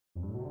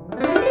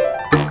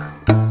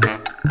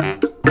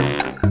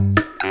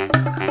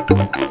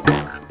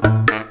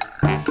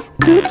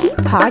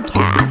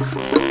Podcast.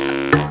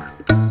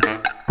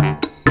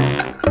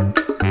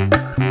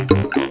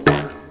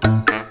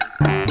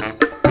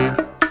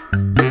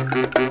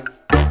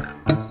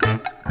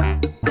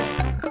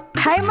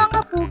 Hi mga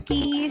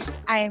Pookies!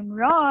 I'm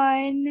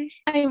Ron.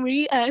 I'm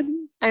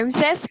Rian. I'm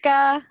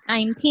Seska.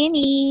 I'm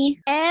Tinny.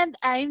 And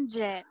I'm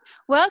Jen.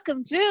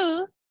 Welcome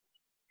to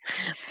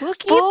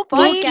Pookie Pookie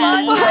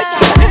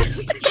Podcast.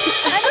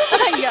 Ano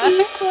ba yan?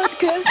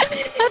 Podcast.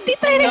 Hindi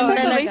tayo No,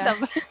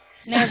 nagsasabay-sabay.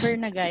 Never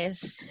na,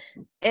 guys.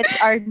 It's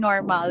our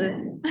normal.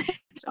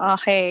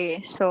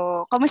 Okay,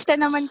 so, kamusta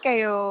naman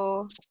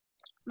kayo?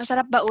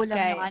 Masarap ba ulam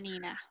Guys. nyo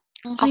kanina?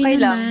 Okay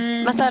lang.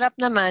 Masarap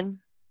naman.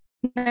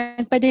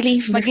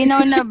 Nagpa-deliver.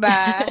 Maginaw na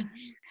ba?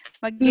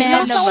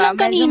 Maginaw na Meron ba? ulan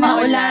Medyo kanina,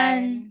 maulan. ulan.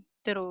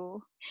 True.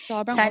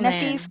 Sobrang Sana ulan.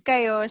 safe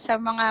kayo sa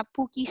mga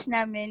Pookies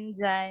namin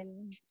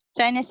dyan.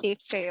 Sana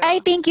safe kayo. Ay,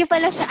 thank you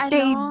pala sa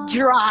Stay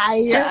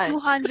dry. Sa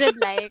 200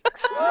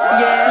 likes.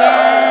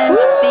 Yes!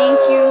 Thank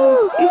you.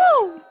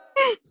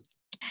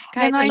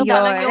 Kahit Ganon ito pa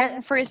lang yun. yung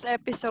first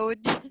episode.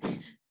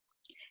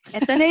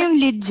 Ito na yung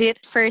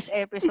legit first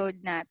episode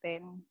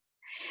natin.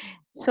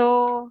 So,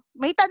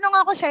 may tanong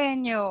ako sa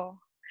inyo.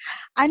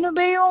 Ano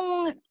ba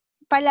yung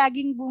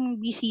palaging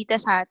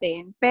bumibisita sa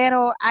atin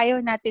pero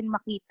ayaw natin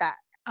makita?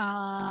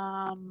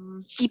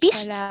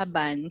 Ipis?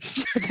 Kalaban.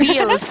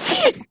 Bills.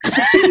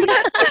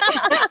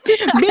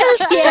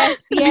 Bills, yes.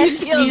 Yes,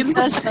 Bills.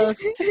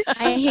 Bills.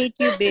 I hate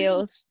you,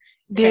 Bills.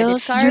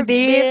 Bills, Credit card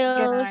Judith,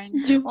 bills.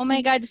 ganon. Oh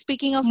my God,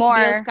 speaking of More.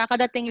 bills,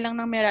 kakadating lang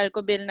ng Meralco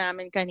bill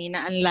namin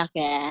kanina. Ang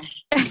laki.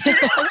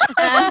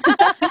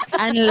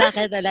 Ang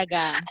laki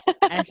talaga.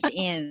 As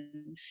in.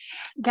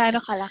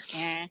 Gano'ng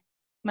kalaki?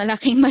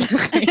 Malaking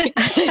malaki.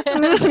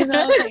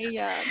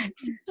 Nakakaiyak.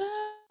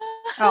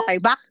 Okay,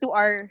 back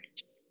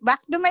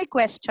to my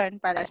question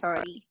pala,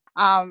 sorry.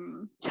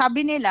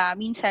 Sabi nila,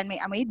 minsan may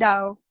amoy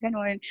daw,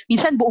 ganun.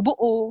 Minsan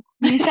buo-buo,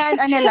 minsan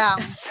lang,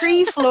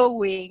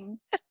 free-flowing.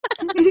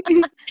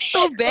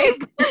 Tubig.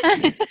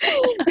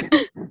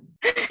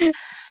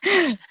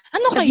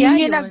 Ano kaya Sabihin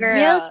niyo yun? na, girls.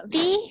 Milk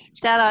tea?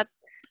 Charot.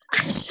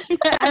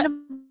 Ano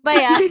ba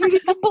yan?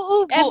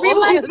 Buo-buo. Every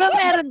month ba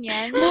meron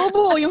yan?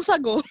 Buo-buo yung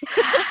sago.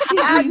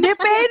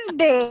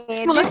 Depende.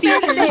 Mga Depende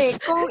secrets.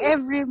 kung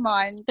every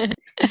month.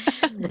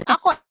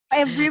 Ako,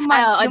 every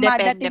month, Oo,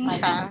 dumadating depende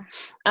siya.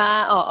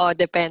 Oo,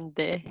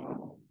 depende.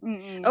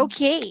 Mm-mm.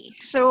 Okay,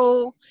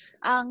 so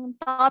ang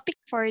topic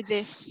for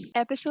this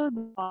episode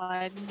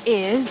 1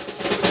 is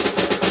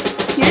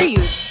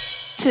period.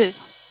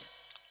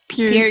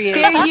 Period.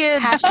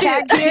 Period.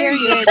 Hashtag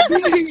period.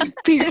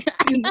 Period.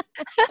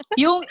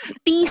 Yung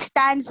T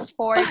stands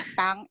for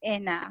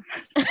tang-ina.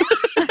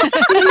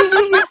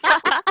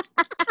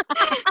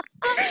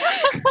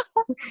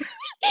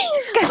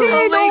 Kasi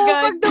Oh my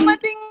God. pag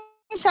dumating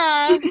siya,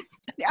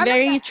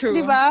 Very true.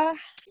 Di ba?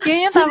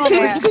 Yun yung tama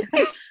Kaya, word.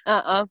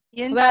 Oo.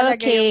 yun Well,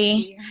 talaga okay.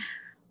 yung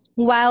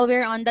While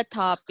we're on the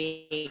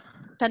topic,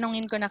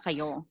 tanungin ko na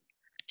kayo.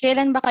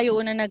 Kailan ba kayo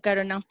una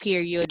nagkaroon ng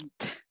period?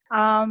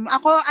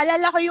 Ako,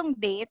 alala ko yung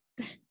date.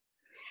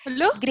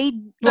 Hello? Grade.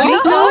 Ano?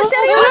 Oh,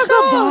 seryoso?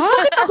 Ba?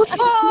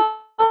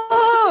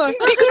 Oo.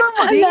 Hindi ko na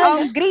maalala.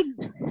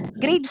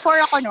 Grade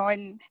 4 ako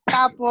noon.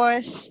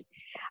 Tapos,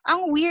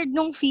 ang weird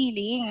nung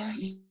feeling.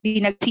 Di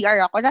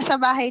nag-CR ako. Nasa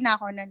bahay na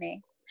ako noon eh.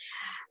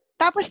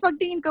 Tapos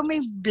pagtingin ko may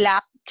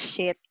black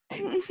shit.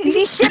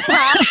 Hindi shit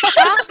ha?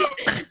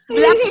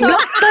 Black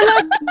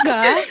Talaga?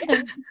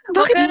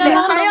 Bakit Hindi,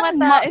 naman parang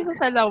tumatae sa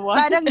salawa?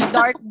 Parang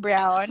dark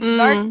brown. Mm.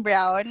 Dark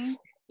brown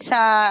sa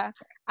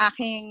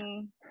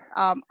aking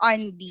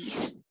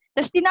undies.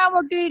 Tapos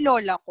tinawag ko yung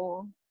lola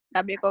ko.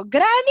 Sabi ko,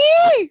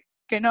 Granny!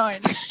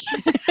 Ganon.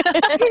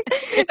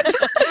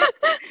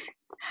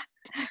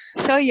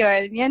 So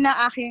yun. Yan ang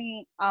aking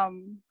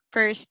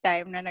first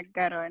time na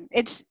nagkaroon.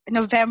 It's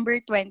November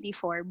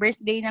 24.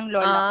 Birthday ng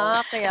lola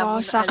ko. Kaya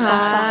mo sakto,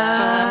 naalala.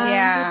 sakto.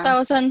 Yeah.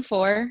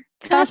 2004?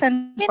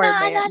 2004 ba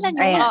Pinaalala yun?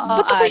 niyo? Ayan. Oo,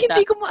 Ba't ako ata.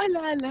 hindi ko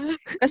maalala?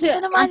 Kasi Hindi ko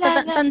na ang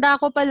maalala. tanda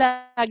ko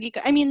palagi,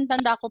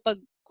 tanda ko pag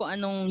kung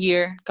anong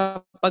year,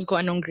 kapag kung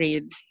anong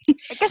grade.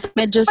 Kasi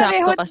Medyo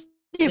pareho, sakto kasi.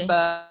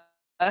 diba?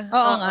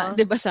 Oo nga,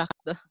 di ba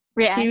sakto?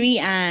 Rian? Si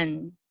Rian,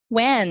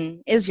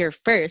 when is your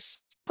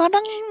first?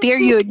 Parang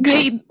Period.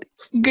 grade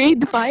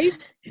 5?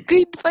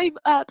 Grade 5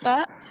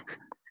 ata?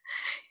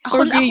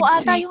 Ako grade Ako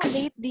ata 6. yung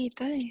late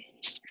dito eh.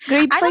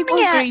 Grade 5 Anong or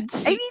nangyari? grade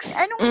 6? I mean,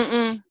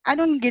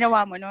 anong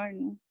ginawa mo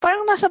nun?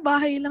 Parang nasa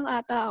bahay lang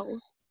ata ako.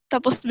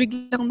 Tapos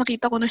biglang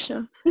nakita ko na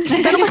siya.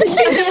 Pero kasi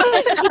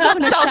Nakita ko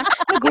na siya.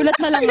 Nagulat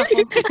na lang ako.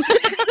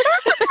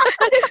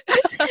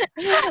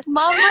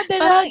 Mama, parang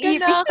dalaga na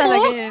ipis ako.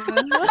 talaga eh.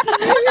 No?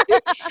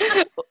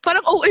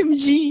 Parang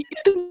OMG,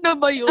 ito na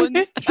ba yun?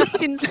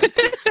 Since,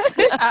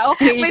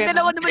 Okay. may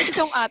dalawa naman kasi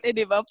yung ate,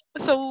 di ba?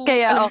 So,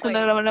 Kaya alam ko okay.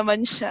 na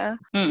naman siya.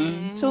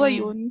 Mm-mm. So,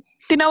 ayun.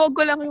 Tinawag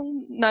ko lang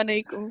yung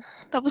nanay ko.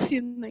 Tapos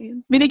yun na yun.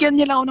 Binigyan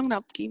niya lang ako ng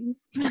napkin.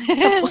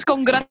 Tapos,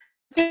 congrats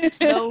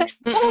daw.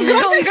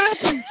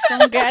 Congrats!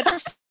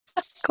 Congrats.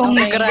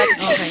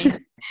 Congrats. Okay.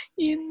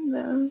 Yun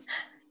na.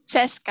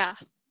 Seska.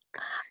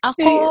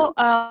 Ako,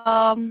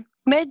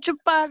 Medyo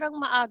parang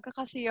maaga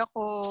kasi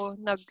ako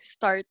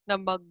nag-start na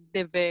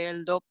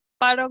mag-develop.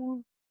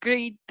 Parang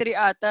grade 3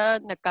 ata,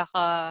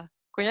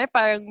 kunyari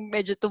parang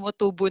medyo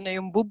tumutubo na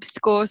yung boobs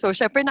ko. So,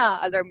 syempre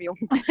na-alarm yung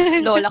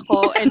lola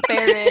ko and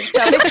parents.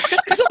 Sabi,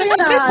 Gusto ko yung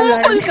may na-alarm.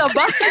 bukol ka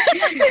ba?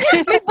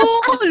 May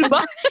bukol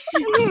ba?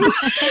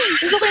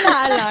 Gusto ko yung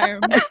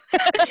na-alarm.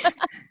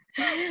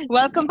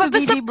 Welcome to Basta-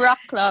 BD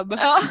Brock Club.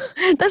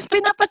 Tapos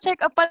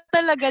pinapacheck up pa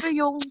talaga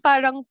yung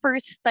parang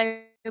first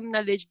time na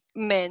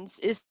mens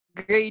is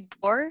grade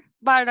 4.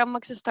 Parang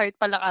magsa-start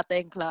pa lang ata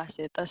yung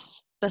klase.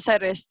 Tapos nasa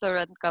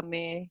restaurant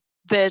kami.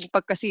 Then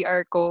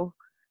pagka-CR ko,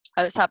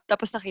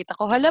 tapos nakita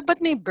ko, hala,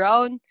 ba't may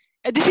brown?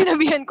 Eh di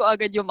sinabihan ko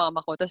agad yung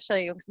mama ko. Tapos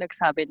siya yung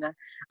nagsabi na,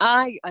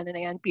 ano na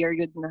yan,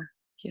 period na.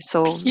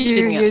 So,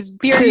 yun nga.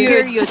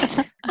 Period.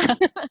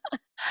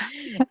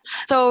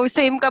 So,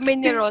 same kami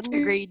ni Ron,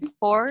 grade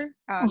 4.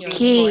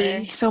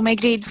 Okay. So, may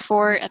grade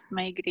 4 at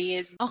may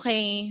grade...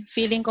 Okay,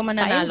 feeling ko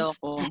mananalo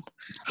ko.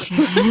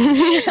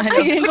 Ano?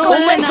 Feeling ko Oh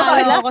my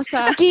mananalo God. ako sa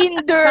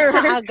Kinder!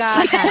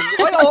 kaagahan.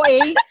 Oy, OA!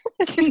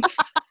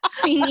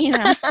 Pingi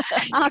na.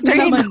 Aga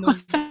Grade naman nun.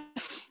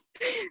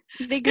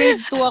 Hindi,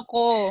 grade 2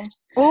 ako.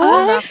 Oh,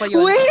 Tanda ko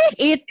yun.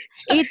 wait!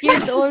 8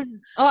 years old.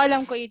 Oh,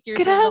 alam ko 8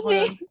 years old ako.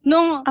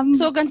 Grabe.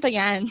 So, ganito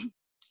yan.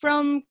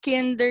 From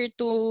kinder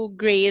to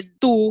grade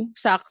 2,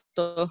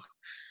 sakto.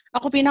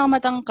 Ako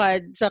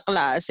pinakamatangkad sa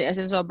klase. As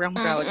in, sobrang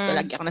proud ko.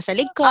 Lagi ako nasa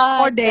likod.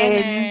 Ako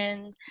din. Ganun.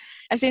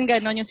 As in,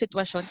 gano'n yung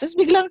sitwasyon. Tapos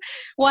biglang,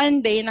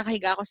 one day,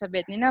 nakahiga ako sa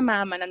bed ni na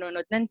mama,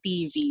 nanonood ng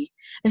TV.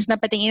 Tapos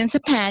napatingin sa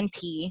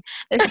panty.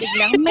 Tapos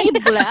biglang, may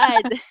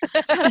blood.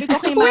 Sabi ko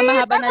kay mama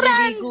habang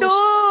naliligo.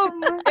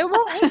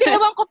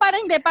 Ewan ko,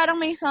 parang hindi. Parang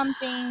may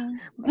something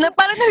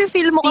Parang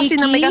na-feel mo kasi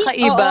na may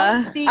kakaiba.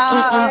 Oo, sticky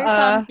or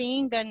something,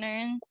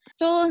 ganun.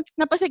 So,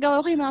 napasigaw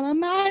ako kay mama,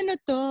 ano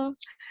to?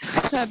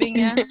 Sabi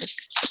niya,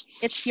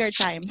 it's your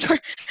time.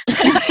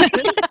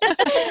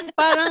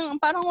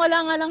 parang wala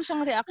nga lang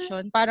siyang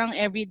reaction. Parang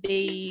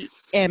everyday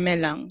eme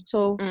lang.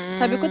 So,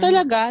 sabi ko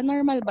talaga,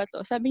 normal ba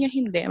to? Sabi niya,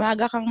 hindi.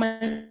 Maaga kang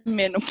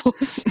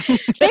menopause.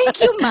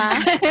 Thank you, ma.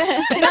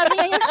 Sinabi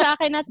niya yun sa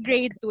akin at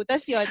grade 2.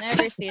 Tapos yun,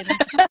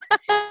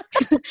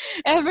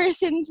 ever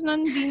since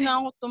nun, di na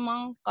ako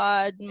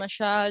tumangkad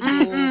masyado.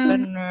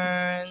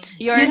 Ganun.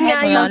 Your Yun nga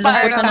head yung cells are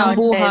parang ng counted.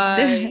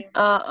 buhay.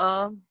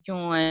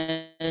 Yung,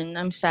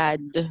 I'm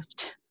sad.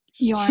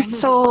 Yun.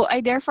 So, I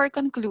therefore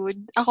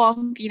conclude, ako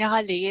ang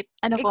pinaka-late.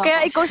 Ano po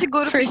Kaya ako? ikaw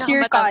siguro First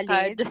year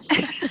pinakamatangkad.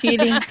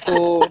 Feeling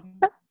ko.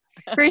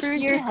 First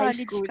year high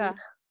college school. ka.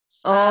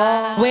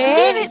 Oh.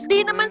 Well,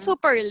 Di naman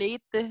super late.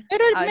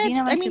 Pero di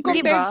naman super,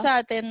 compared diba? sa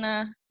atin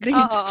na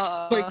grade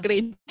 4,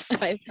 grade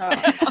 5.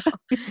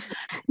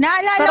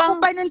 Naalala ko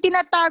Parang- pa nung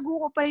tinatago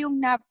ko pa yung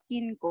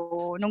napkin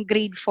ko nung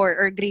grade 4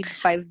 or grade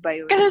 5 ba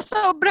yun? Kasi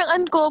sobrang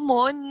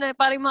uncommon.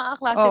 Parang yung mga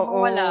klase mo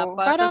Oo. wala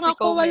pa. Parang tas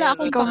ako ikaw wala meron.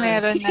 akong Ikaw pake.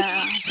 meron na.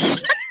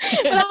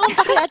 Wala akong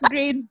paki at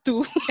grade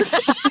 2.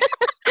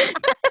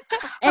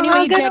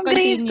 Anyway, ganong Jack,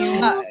 grade continue.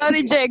 2.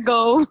 Sorry,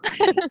 Jego.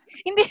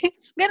 Hindi,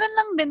 ganun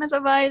lang din.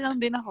 Nasa bahay lang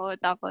din ako.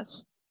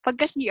 Tapos,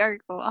 pagka-CR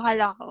ko,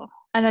 akala ko,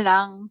 ano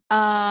lang,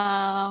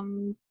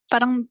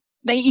 parang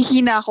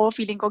naiihina ako,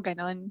 feeling ko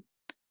ganun.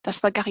 Tapos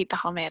pagkakita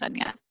ko, meron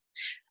nga.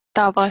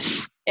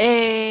 Tapos,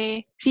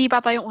 si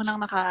Papa yung unang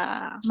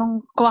nung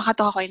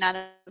kumakatok ako,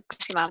 inanap ko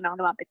si Mama nang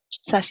lumapit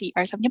sa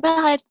CR. Sabi niya,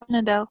 bakit? Ano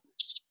daw?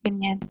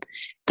 Ganyan.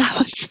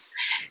 Tapos,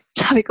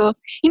 sabi ko,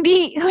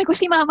 hindi, sabi ko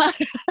si Mama.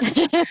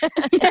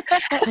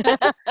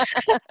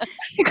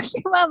 Sabi ko si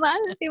Mama,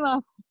 ano si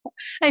Mama?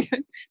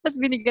 Ayun. Tapos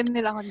binigyan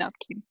nila ako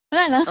napkin.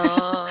 Wala na.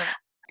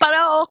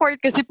 Parang awkward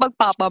kasi pag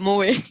papa mo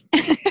eh.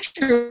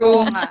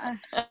 True nga.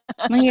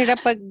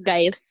 Mahirap pag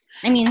guys.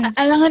 I mean,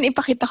 Alangan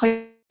ipakita ko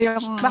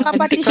yung... Baka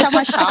pati siya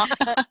ma-shock.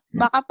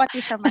 Baka pati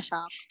siya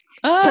ma-shock.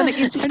 So,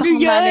 nag-insist ano ako ng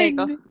nanay yan?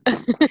 ko.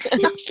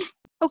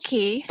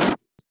 Okay.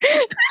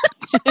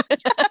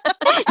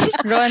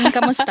 Ron,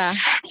 kamusta?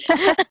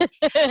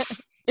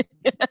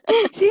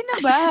 Sino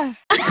ba?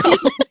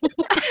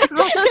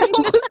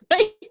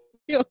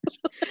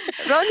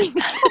 Ron,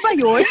 Ako ba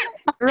yun?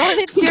 Ron,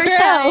 it's your Girl.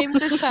 time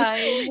to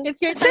shine. It's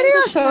your time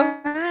Seryoso? to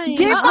shine.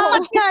 Jay, Oo.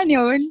 bakit nga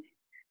yun?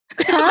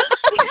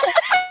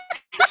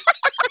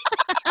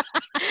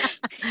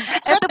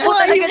 Ito po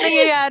talaga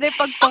nangyayari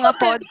pag mga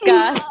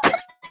podcast.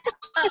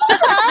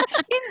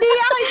 Hindi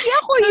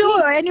ako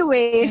yun.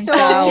 Anyway, so,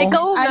 Ikaw.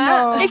 Ikaw nga. ano,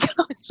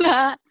 Ikaw na.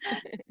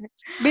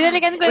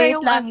 Binalikan ko na wait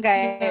yung... lang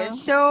guys.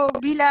 So,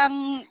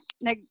 bilang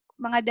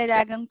mga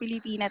dalagang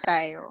Pilipina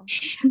tayo,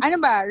 ano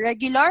ba,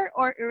 regular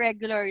or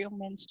irregular yung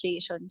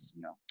menstruations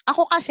nyo?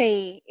 Ako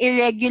kasi,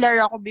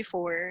 irregular ako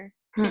before.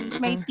 Since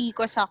may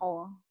PCOS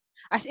ako.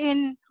 As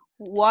in,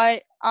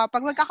 pag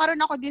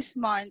magkakaroon ako this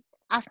month,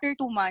 after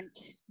 2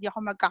 months, di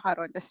ako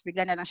magkakaroon. Tapos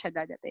bigla na lang siya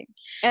dadating.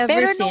 Ever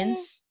Pero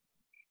since?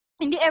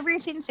 Hindi ever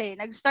since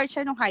Nag-start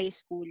siya nung high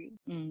school.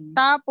 Mm.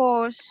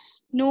 Tapos,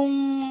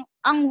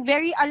 ang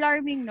very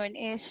alarming nun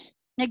is,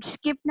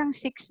 nag-skip ng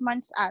 6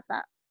 months ata.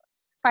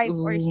 5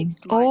 or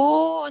 6 months.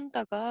 Ang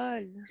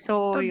tagal.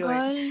 So, yun.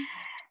 Tagal.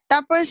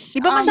 Tapos, Di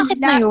ba masakit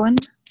na yun?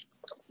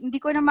 hindi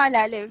ko na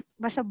maalala.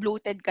 Basta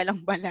bloated ka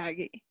lang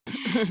palagi.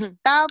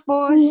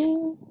 Tapos,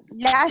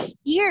 last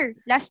year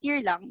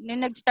lang,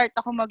 nung nag-start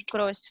ako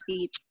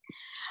mag-CrossFit,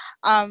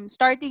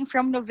 starting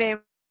from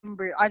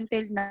November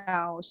until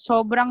now,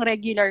 sobrang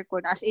regular ko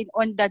na, as in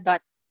on the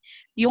dot.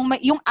 Yung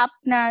app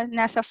na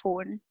nasa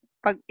phone,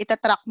 pag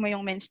itatrack mo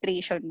yung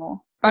menstruation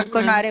mo, pag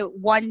kunwari,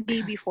 one day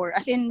before,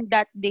 as in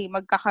that day,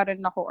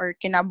 magkakaroon ako or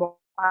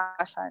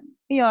kinabukasan.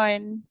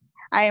 Yun,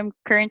 I am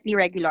currently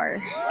regular.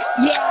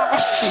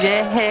 Yes!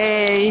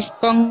 Yay!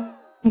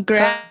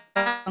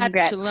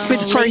 Congrats.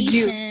 Good for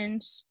you.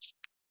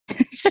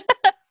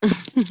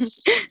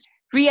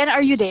 Rian,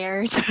 are you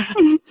there?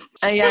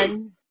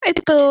 Ayan.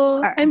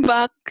 Ito, I'm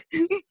back.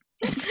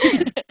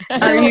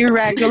 Are you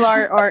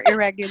regular or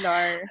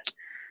irregular?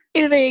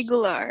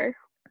 Irregular.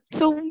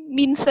 So,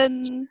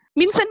 minsan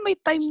may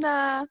time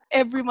na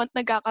every month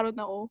nagkakaroon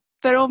ako.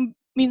 Pero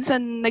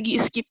minsan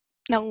nag-i-skip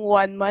ng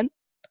 1 month.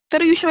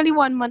 Pero usually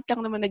 1 month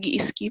lang naman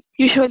nag-i-skip.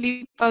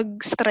 Usually pag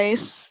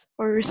stress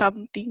or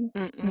something.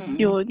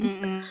 Yun.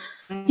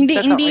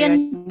 Hindi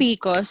yan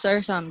PCOS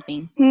or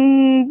something.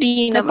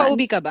 Hindi naman.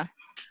 Nagpa-ubi ka ba?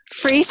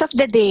 Phrase of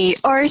the day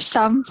or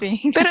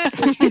something. Pero,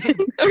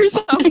 or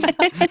something.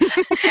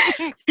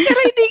 Pero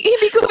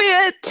hindi ko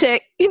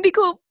pina-check. Hindi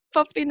ko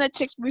pa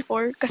pina-check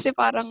before kasi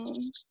parang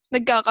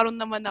nagkakaroon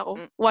naman ako.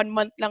 1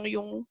 month lang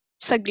yung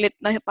saglit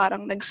na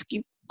parang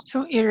nag-skip.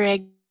 So,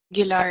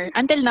 irregular.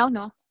 Until now,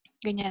 no?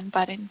 Ganyan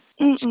pa rin.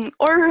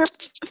 Or,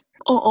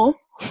 oo.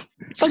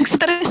 Pag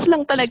stress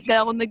lang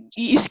talaga ako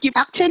nag-i-skip.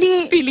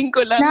 Actually, feeling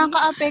ko lang.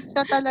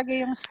 nakaka-apekto talaga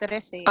yung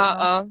stress eh.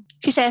 Oo.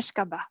 Si Ces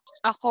ka ba?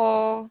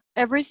 Ako,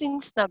 ever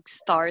since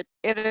nag-start,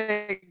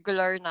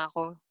 irregular na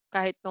ako.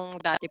 Kahit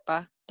nung dati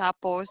pa.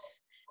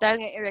 Tapos,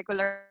 dahil nga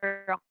irregular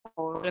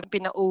ako,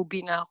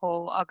 pina-OB na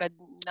ako agad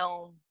ng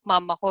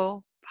mama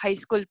ko. High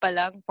school pa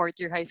lang, 4th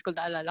year high school,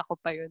 naalala ko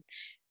pa yun.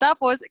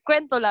 Tapos,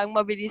 kwento lang,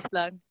 mabilis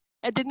lang.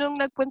 E di nung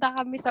nagpunta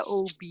kami sa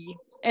OB,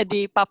 e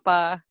di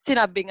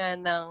sinabi nga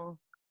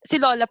si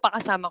Lola pa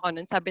kasama ko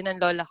nun, sabi ng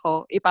Lola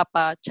ko,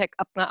 ipapa-check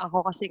up nga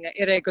ako kasi nga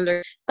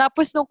irregular.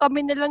 Tapos nung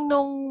kami nilang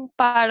nung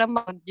para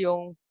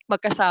yung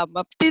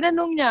magkasama,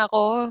 tinanong niya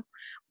ako,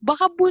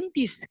 baka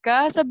buntis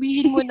ka,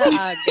 sabihin mo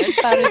na agad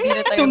para di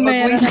na tayo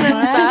mag-waste ng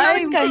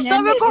time.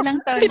 Sabi ko,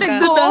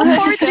 Ilang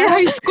 4th year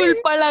high school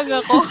pa lang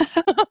ako.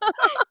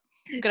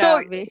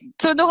 Grabe.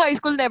 So, no high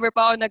school, never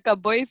pa ako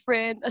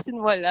nagka-boyfriend. As in,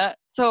 wala.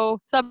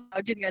 So, sabi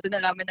yun nga, doon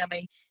nalaman na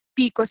may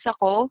PCOS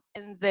ako.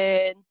 And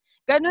then,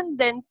 ganun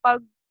din,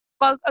 pag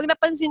ang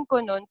napansin ko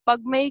nun,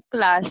 pag may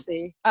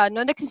klase,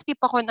 nagsiskip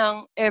ako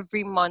ng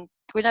every month.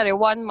 Kunyari,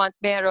 1 month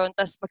meron,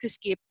 tas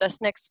magsiskip, tas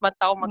next month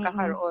ako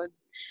magkakaroon.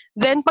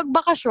 Then, pag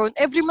bakasyon,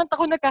 every month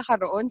ako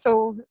nagkakaroon.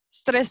 So,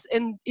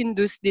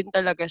 stress-induced din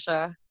talaga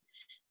siya.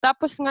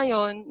 Tapos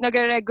ngayon,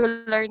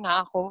 nagre-regular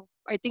na ako.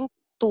 I think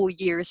 2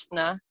 years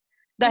na.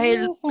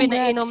 Dahil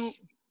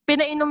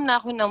pinainom na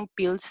ako ng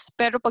pills,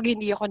 pero pag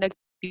hindi ako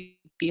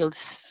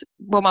nag-pills,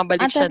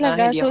 bumabalik siya talaga?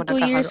 na hindi ako nagkakaroon.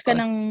 So, 2 years ka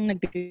nang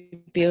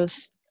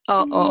nag-pills?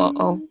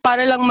 Oo.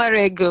 Para lang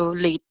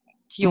ma-regulate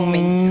yung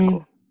meds ko.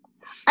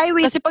 Ay,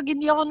 wait. Kasi pag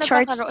hindi ako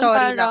nagkakaroon,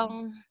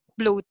 parang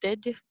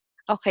bloated.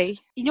 Okay.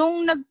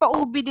 Yung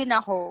nagpa-ubi din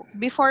ako,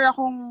 before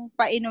akong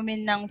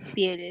painumin ng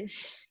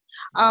pills,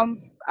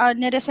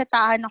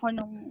 niresetahan ako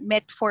ng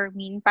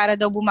metformin para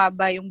daw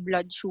bumaba yung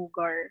blood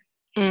sugar.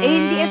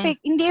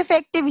 Hindi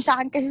effective sa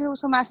akin kasi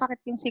sumasakit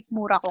yung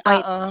sikmura ko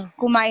kahit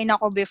kumain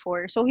ako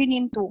before. So,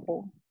 hininto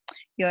ko.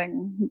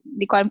 Yun.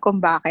 Hindi ko alam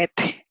kung bakit.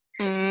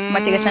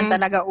 Matigas na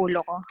talaga ulo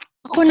ko.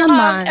 Ako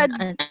naman.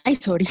 Ay,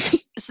 sorry.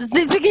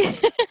 Sige.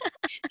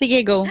 Sige,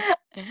 go.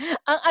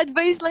 Ang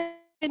advice lang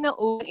na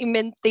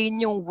i-maintain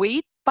yung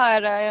weight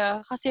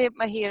para kasi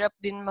mahirap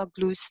din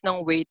mag-lose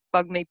ng weight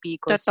pag may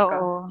PCOS ka.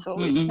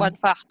 So, is one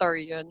factor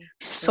yun.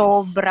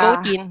 Sobra.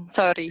 Protein,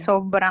 sorry.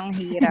 Sobrang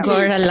hirap.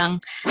 Gora lang.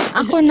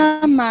 Ako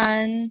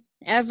naman,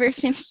 ever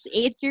since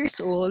 8 years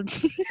old,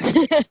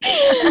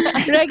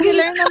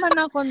 regular naman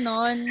ako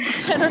noon.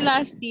 Pero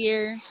last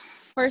year,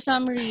 for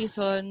some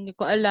reason, hindi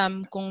ko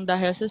alam kung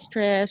dahil sa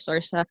stress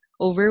or sa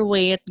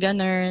overweight,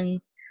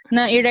 ganun,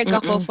 na-ireg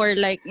ako for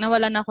like,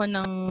 nawalan ako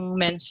ng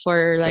mens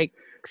for like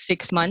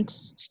 6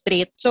 months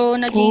straight. So,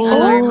 naging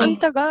alarming.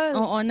 Ang tagal.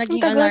 Oo,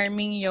 naging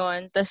alarming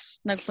yon. Tapos,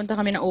 nagpunta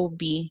kami ng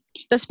OB.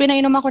 Tapos,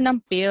 pinainom ako ng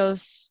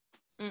pills.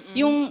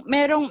 Yung,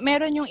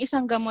 meron yung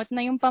isang gamot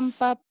na yung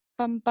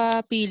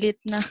pampapilit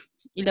na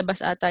ilabas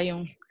ata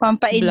yung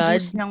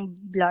Pampa-induce ng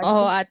blood.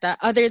 Oo, ata.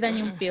 Other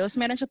than yung pills,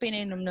 meron siya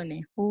pinainom nun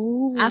eh.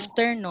 Ooh.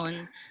 After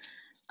nun,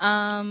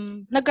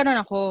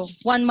 nagkaroon ako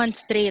 1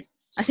 month straight.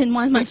 As in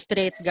 1 month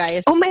straight,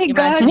 guys. Oh my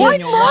God!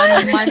 Imagine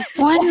 1 month?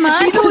 1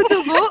 month?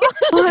 Tinutubo?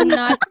 I'm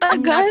not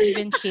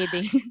even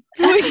kidding.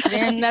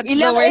 Then, that's the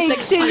Ilang worst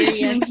eggs?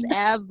 experience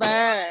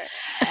ever.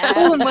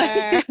 Oh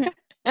my.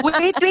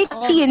 Wait,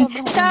 Tin.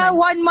 sobrang Sa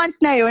naman. 1 month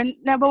na yun,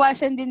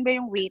 nabawasan din ba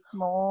yung weight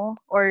mo?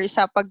 Or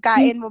sa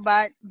pagkain mo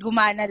ba,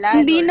 gumana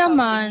lang?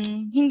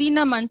 Hindi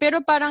naman.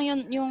 Pero parang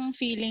yung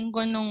feeling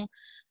ko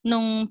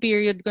nung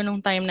period ko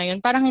nung time na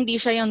yun, parang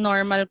hindi siya yung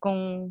normal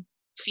kong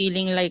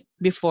feeling like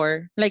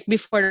before. Like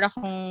before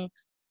akong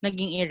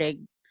naging ireg.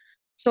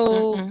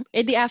 So,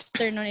 edi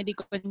after nun, edi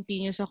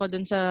continuous ako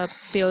dun sa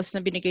pills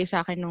na binigay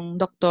sa akin ng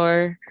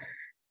doktor.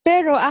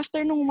 Pero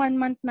after nung 1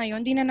 month na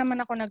yun, di na naman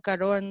ako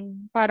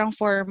nagkaroon. Parang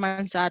 4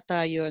 months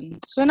ata yun.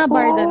 So,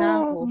 nabarda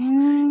na ako.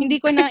 Hindi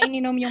ko na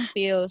ininom yung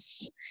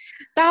pills.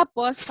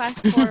 Tapos,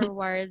 fast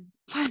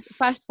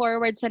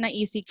forward sa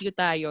na-ECQ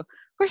tayo.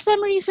 For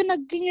some reason,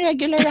 naging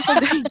regular ako,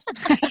 guys.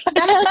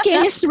 Dahil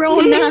kay Miss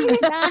Rona.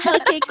 Dahil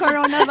kay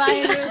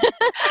coronavirus.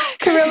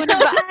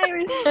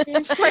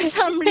 For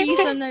some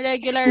reason, na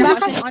regular ako.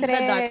 Baka As in, on the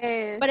dot.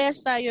 stress. Parehas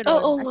tayo ron.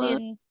 Oo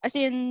As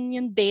in,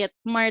 yung date,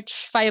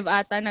 March 5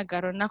 ata,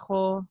 nagkaroon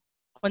ako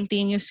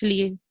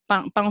continuously,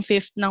 pang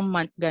 5th ng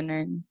month,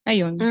 ganun.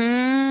 Ayun.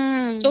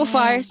 So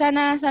far,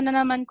 sana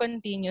naman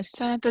continuous.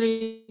 Sana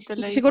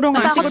tuloy-tuloy. Siguro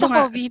nga, Natakot sa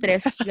COVID.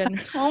 stress,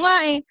 ganun. Oo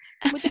nga eh.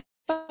 Buti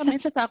pa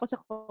minsan takot sa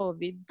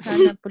COVID.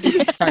 Sana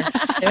tuloy.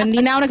 Ayun,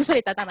 hindi na ako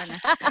nagsasalita, tama na.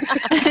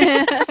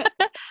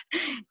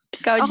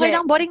 Ikaw, Okay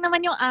Jen. lang, boring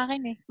naman yung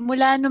akin eh.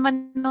 Mula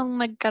naman nung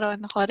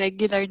nagkaroon ako,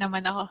 regular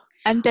naman ako.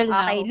 Until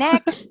now. Okay,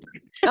 next.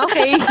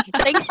 Okay.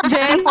 Thanks,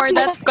 Jen, for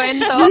that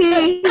kwento.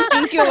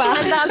 Thank you,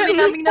 Ang dami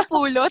naming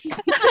napulot.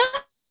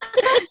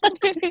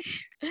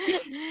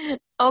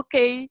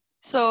 Okay.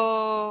 So,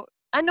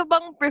 ano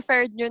bang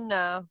preferred nyo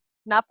na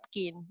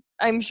napkin?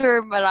 I'm sure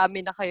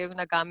marami na kayong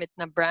nagamit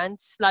na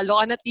brands. Lalo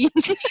ka na teen.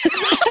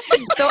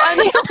 So,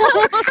 ano yung...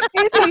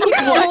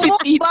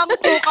 Mukbang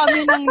po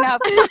kami ng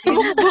napkin.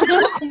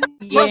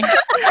 Yeah.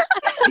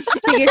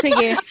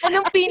 Sige.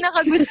 Anong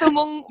pinaka gusto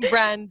mong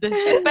brand?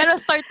 Pero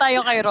start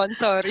tayo kay Ron,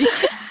 sorry.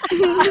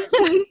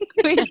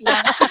 Wait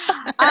lang.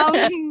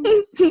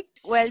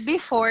 Well,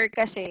 before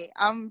kasi,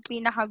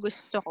 pinaka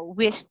gusto ko,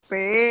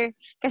 Whisper.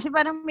 Kasi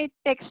parang may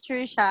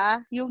texture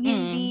siya, yung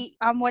hindi,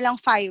 walang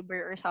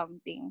fiber or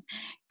something.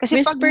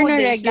 Kasi Whisper pag na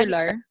modest,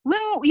 regular?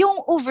 yung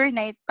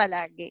overnight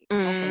palagi.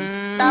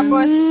 Okay.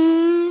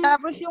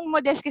 Tapos yung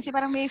modest kasi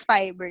parang may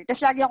fiber.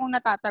 Tapos lagi akong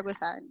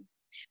natatagusan.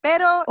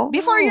 Pero,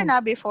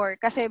 before,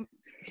 kasi,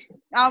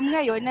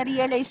 ngayon,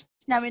 na-realize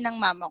namin ng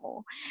mama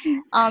ko,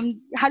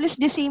 halos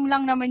the same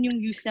lang naman yung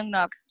use ng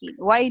napkin.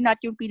 Why not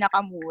yung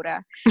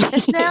pinakamura?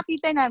 Tapos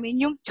nakita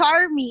namin yung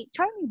Charmy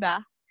ba?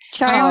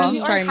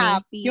 Charmy or Charmy.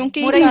 Happy. Yung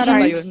kay Mura Sarah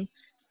ba yun?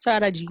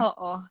 Sarah G.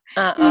 Oo.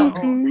 Oo.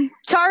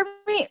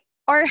 Charmy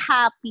or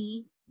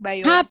Happy ba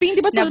yun? Happy,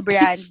 hindi ba na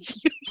brand?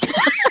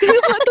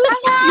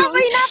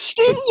 May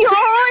napkin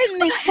yun!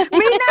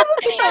 May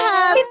napkin na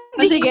Happy!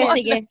 Sige.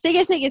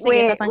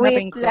 Wait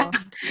Tatanggapin ko. lang.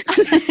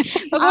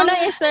 Huwag mo na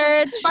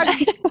i-search.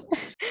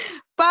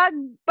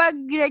 Pag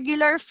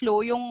regular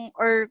flow, yung,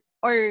 or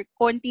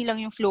konti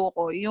lang yung flow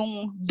ko,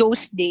 yung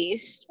those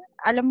days,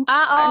 alam mo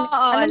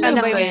alam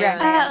ba ko yung brand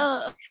na yan?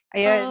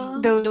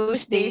 Ayun,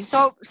 Those days.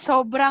 So,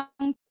 sobrang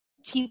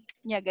cheap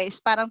niya, guys.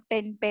 Parang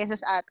 10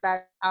 pesos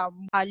ata,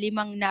 5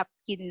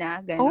 napkin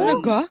na, gano'n.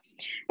 Talaga?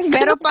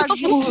 Pero pag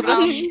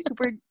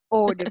super,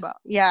 diba?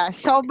 Yeah,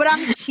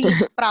 sobrang cheap,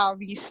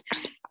 promise.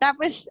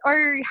 Tapos,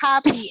 or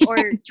Happy,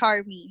 or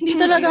Charmy. Hindi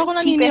talaga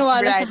ako Cheapest naniniwala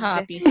brand. sa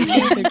Happy. Sige,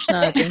 search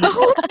natin.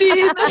 Ako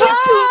din.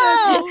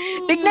 Wow!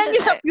 Tignan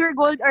niyo sa Pure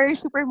Gold or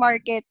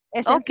Supermarket.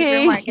 SM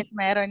Okay. Supermarket,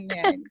 meron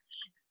yan.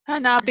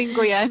 Hanapin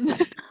ko yan.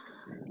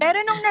 Pero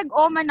nung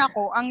nag-oman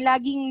ako, ang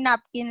laging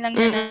napkin lang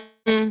na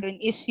yun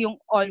is yung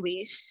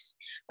Always.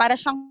 Para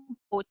siyang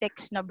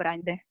Potex na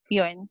brand.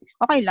 Yun.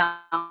 Okay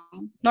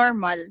lang.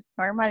 Normal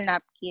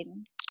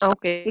napkin.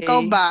 Okay.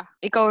 Ikaw ba?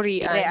 Ikaw,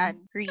 Rian.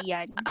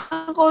 Rian.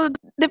 Ako,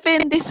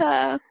 depende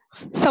sa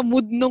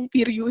mood nung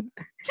period.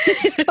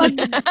 Pag,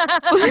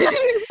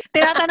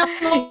 tinatanong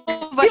mo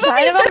ba siya?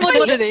 Ano ba mood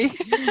mo today?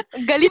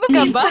 Galit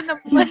ka ba? Minsan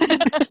naman.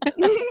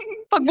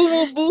 Pag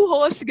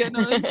bumubuhos,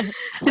 gano'n.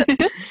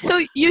 So,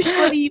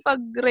 usually,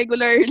 pag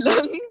regular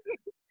lang,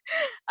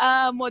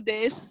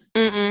 modest.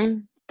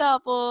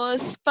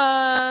 Tapos,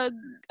 pag,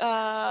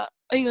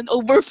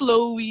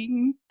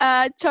 overflowing,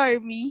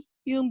 Charmy,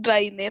 yung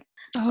dry net.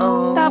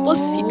 Tapos,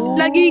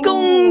 lagi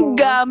kong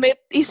gamit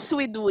is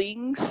with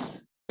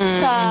wings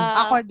sa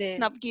Ako din.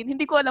 napkin.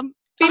 Hindi ko alam.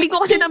 Feeling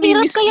ko kasi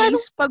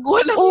nami-misplace pag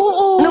walang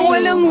Nung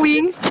walang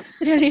wings.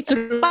 Very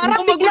true.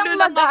 Parang biglang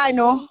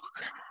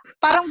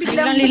parang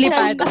biglang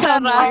lilipad.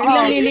 Biglang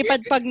Oo.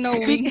 lilipad pag no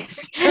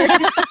wings.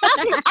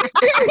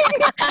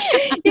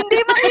 Hindi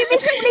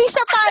mag-misplace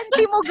sa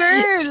panty mo,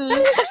 girl.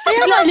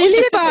 Kaya nga,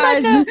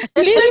 lilipad.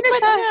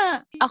 Lilipad nga.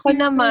 Ako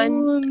naman,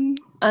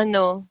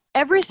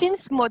 ever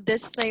since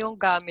modest na yung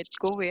gamit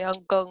ko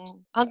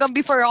hanggang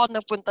before ako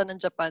nagpunta ng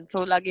Japan.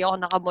 So, lagi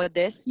ako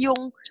naka-modest.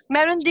 Yung,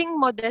 meron ding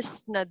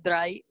modest na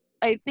dry.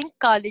 I think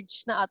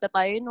college na ata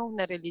tayo nung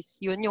na-release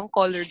yun, yung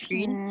color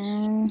green.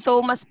 So,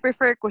 mas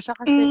prefer ko siya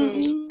kasi,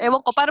 ewan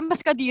ko, parang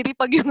mas kadiri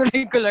pag yung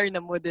regular na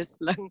modest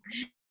lang.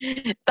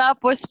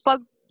 Tapos, pag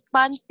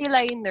panty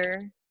liner,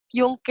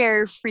 yung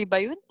Carefree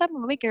ba yun?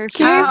 Tama ba? May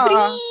Carefree?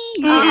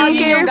 Yun yung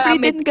Carefree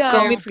gamit din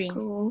gamit Carefree.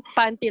 ko.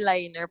 Panty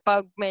liner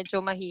pag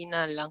medyo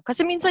mahina lang.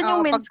 Kasi minsan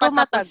yung Pag mens ko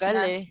patapos matagal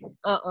na. eh.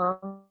 Oo.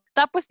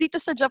 Tapos dito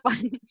sa Japan,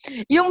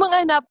 yung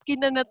mga napkin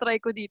na na-try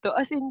ko dito,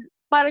 as in,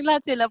 parang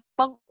lahat sila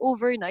pang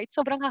overnight,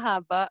 sobrang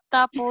hahaba.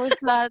 Tapos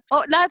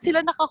lahat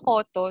sila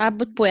naka-cotton.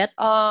 Abot puwet.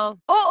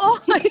 Oo.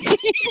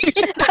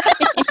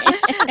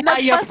 Lagpas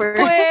Diaper.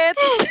 puwet.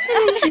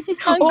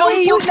 Hanggang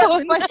Oy, yung puson.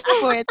 lagpas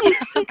puwet.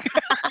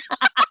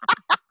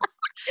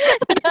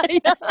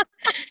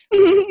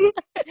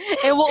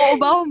 Ewan ko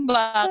ba kung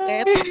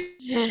bakit.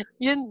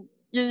 Yun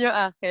yung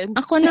akin.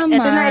 Ako naman.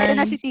 Ito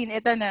na si Tin.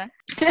 Ito na.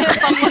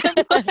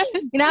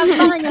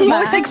 Inaabangan niyo ba?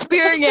 Most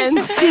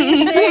experience.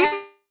 Hindi.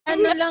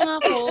 Ano lang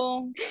ako?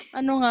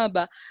 Ano nga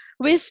ba?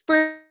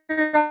 Whisper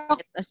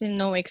as in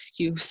no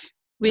excuse.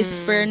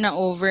 Whisper na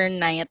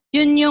overnight.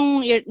 Yun yung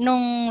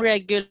nung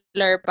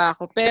regular pa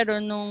ako.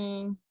 Pero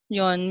nung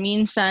yun,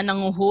 minsan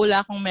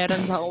nanguhula kung meron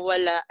ba o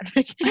wala.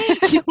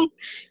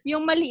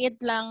 yung maliit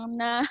lang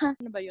na,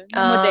 ano ba yun?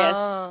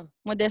 Modest.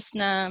 Modest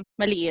na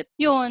maliit.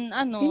 Yun,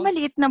 Yung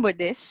maliit na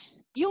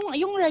bodes.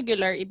 yung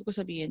regular, ibig ko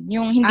sabihin.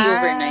 Yung hindi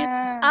overnight.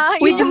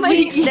 Yun yung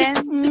maliit.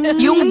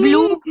 Yung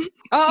blue.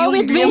 Oo, Yung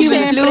with blue. wings,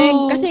 syempre.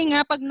 Blue. Kasi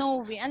nga, pag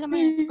no wings, alam mo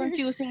yun,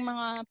 confusing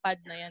mga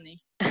pad na yan eh.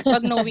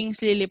 Pag no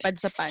wings, lilipad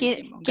sa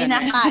panty mo. Ganun.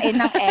 Kinakain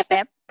ng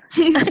epep.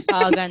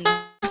 Ganun.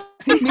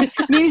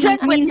 Minsan.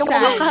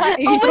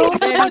 True,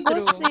 very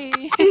true.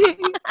 Eh.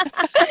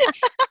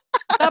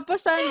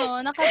 Tapos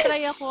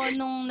nakatry ako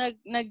nung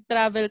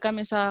nag-travel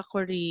kami sa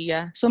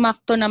Korea.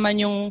 Sumakto naman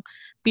yung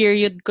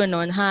period ko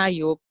noon,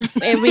 hayop.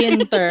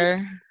 Winter.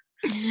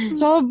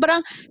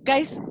 Sobrang,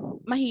 guys,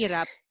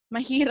 mahirap.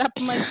 Mahirap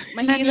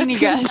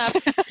Naninigas.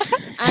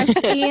 As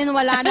in,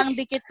 wala nang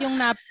dikit yung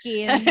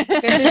napkin.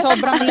 Kasi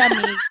sobrang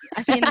lamig.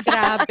 As in,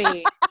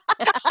 grabe.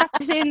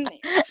 As in,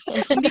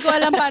 hindi ko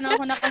alam paano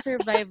ako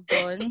nakasurvive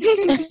doon.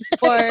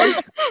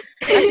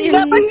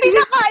 Dapat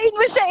pinakain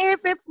mo sa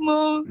epep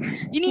mo.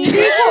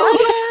 Hindi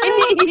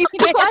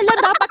ko alam,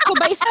 dapat ko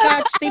ba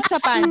scotch tape sa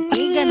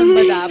panty? Ganun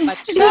ba dapat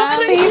siya?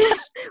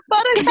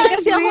 Parang Hindi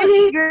kasi ako,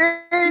 girl.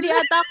 hindi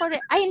ata ako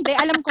hindi,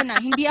 alam ko na.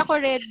 Hindi ako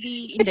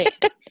ready.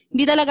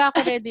 Hindi talaga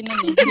ako ready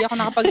nun eh. Hindi ako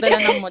nakapagdala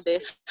ng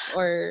modest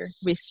or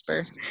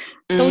whisper.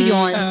 So,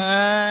 yun.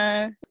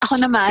 Ako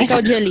naman.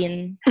 Ikaw,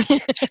 Jeline.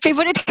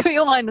 Favorite ko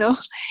yung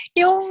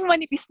yung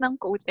manipis ng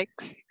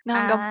Kotex na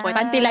hanggang puwet.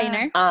 Panty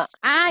liner?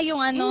 Yung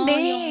Hindi.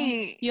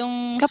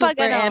 yung Kapag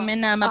super M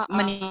na Oo.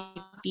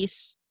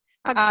 manipis.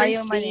 Pag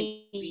yung first day,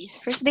 manipis.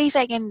 first day,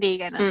 second day,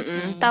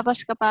 gano'n.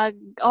 Tapos kapag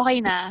okay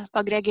na,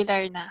 pag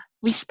regular na,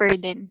 whisper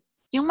din.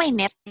 Yung may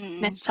net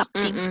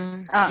sucking.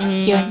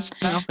 Yun.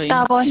 Okay.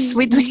 Tapos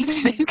with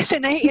wings din kasi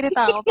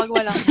naiirita ako pag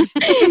walang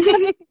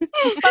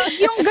Pag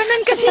yung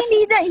ganun kasi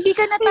hindi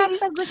ka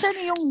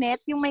natatagusan yung net,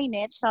 yung may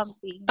net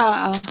something.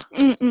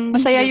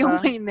 Masaya Diba?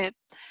 yung may net.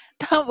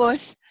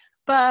 Tapos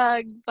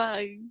pag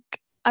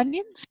ano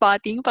yun?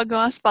 Spotting? Pag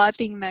mga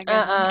spotting na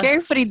gano'n.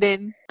 Carefree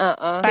din.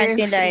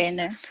 Panty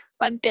liner.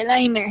 Panty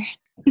liner.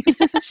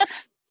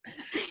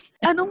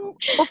 Anong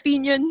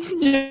opinion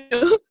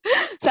niyo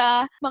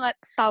sa mga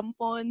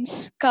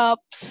tampons,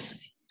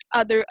 cups,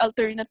 other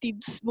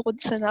alternatives bukod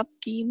sa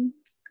napkin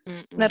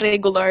na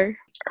regular?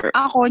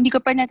 Ako, hindi ko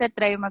pa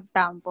natatry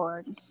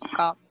mag-tampons,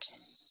 cups,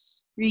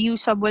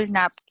 reusable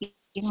napkin,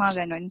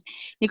 mga ganun.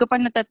 Hindi ko pa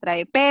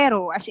natatry.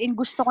 Pero, as in,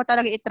 gusto ko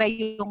talaga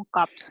itry yung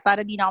cups para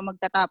di na ako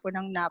magtatapon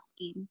ng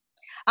napkin.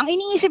 Ang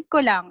iniisip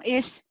ko lang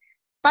is,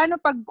 paano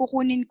pag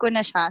kukunin ko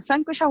na siya?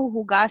 Saan ko siya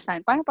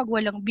huhugasan? Paano pag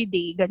walang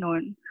bidet?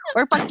 Ganon.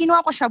 Or pag kinuha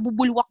ko siya,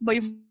 bubulwak ba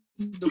yung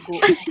dugo?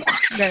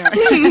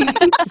 Ganon.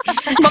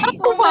 Bakit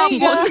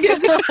kumapon?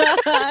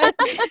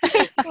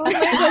 Oh my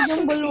God,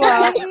 yung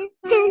bulwak.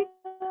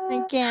 I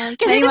can't.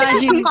 Kasi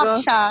Na-imagine nagkakap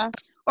ko. siya.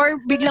 Or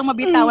biglang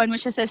mabitawan mo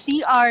siya sa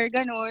CR,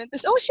 ganon.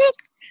 Tapos, oh shit!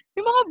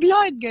 May mga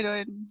blood,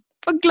 ganon.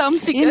 Pag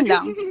clumsy ka. Yun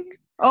lang.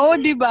 Oo,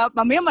 di ba?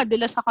 Mamaya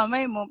madulas sa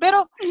kamay mo.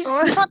 Pero,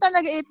 gusto ko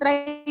talaga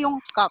i-try yung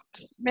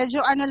cups. Medyo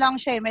lang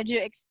siya medyo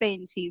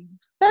expensive.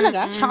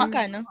 Talaga? Mm-mm. Saka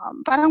ka, no?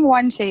 Parang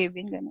 1.7,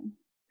 gano'n.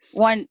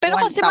 Pero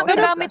kasi 1,000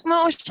 magagamit plus.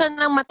 mo siya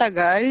ng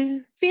matagal.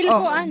 Feel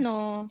Oo.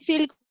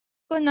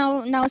 ko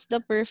now's the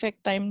perfect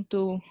time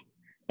to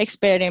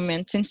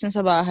experiment since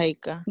nasa bahay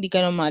ka. Hindi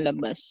ka na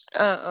malabas.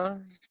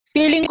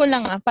 Feeling ko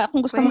lang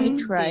kung gusto mong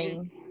i-try.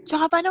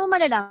 Tsaka paano mo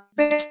malalaman?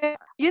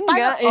 Yun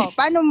nga eh.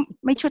 Paano,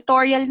 may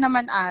tutorial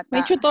naman ata.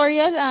 May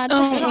tutorial Oo.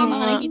 pero yung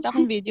mga nakikita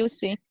kong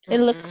videos eh. It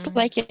looks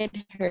like it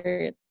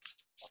hurts.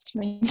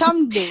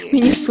 Someday.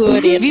 When you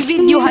put it.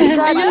 Bibidyohan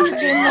ka.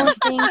 No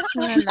thanks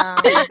na lang,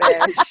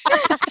 besh.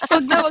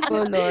 Diyos ko,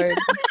 Lord.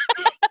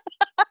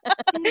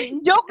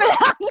 Joke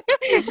lang.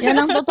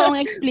 Yan ang totoong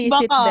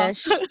explicit, Baka.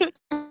 besh.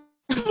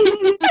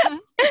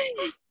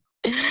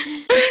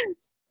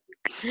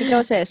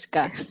 Ikaw,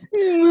 Seska.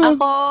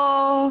 Ako,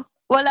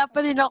 wala pa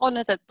din ako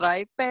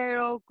natatry,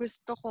 pero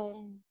gusto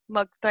kong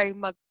mag-try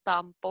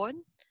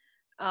mag-tampon.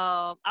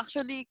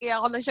 Actually,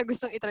 kaya ako lang siya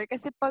gustong itry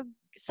kasi pag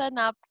sa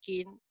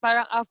napkin,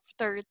 parang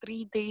after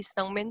 3 days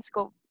ng mens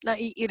ko,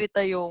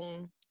 naiirita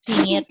yung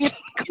Singit.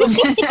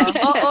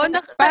 Oo,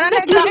 Parang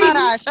nagda-dry siya.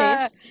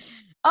 nagkaka-rashes.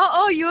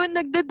 Oo, yun,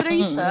 nagda-dry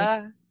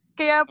siya.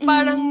 Kaya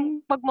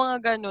parang pag mga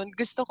ganun,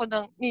 gusto ko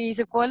nang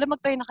iniisip ko, wala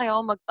mag-try na kaya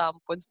ako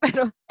mag-tampons.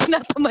 Pero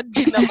tinatamad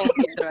din ako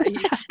i-try.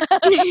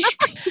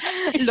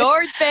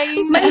 Lord,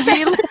 paying May the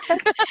bill.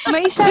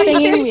 May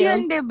sizes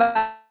yun, di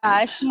ba?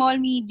 Small,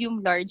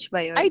 medium, large ba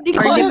yun? Ay, di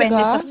Or ko depende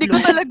talaga. sa Di ko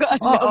flow? talaga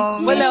alam. Oo,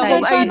 may Wala akong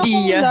size. Paano kung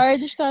idea.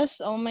 large,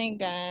 tas, oh my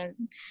God.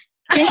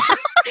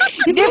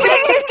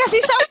 Depende kasi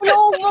sa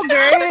flow mo,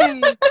 girl.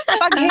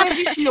 Pag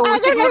heavy flow,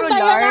 siguro ganun ba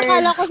yun?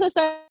 Akala large. ko sa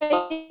size.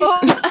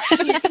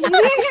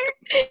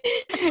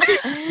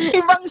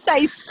 Ibang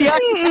size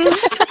yun.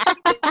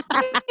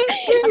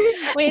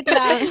 Wait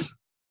lang.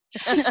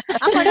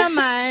 Ako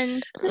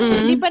naman,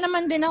 hindi Mm. pa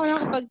naman din ako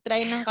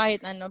nakapag-try ng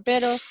kahit ano.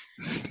 Pero,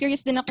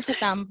 curious din ako sa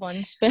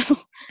tampons. Pero,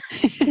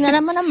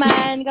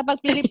 naman,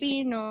 kapag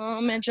Pilipino,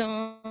 medyo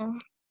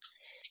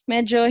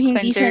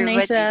hindi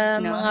sanay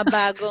sa Conservative, no?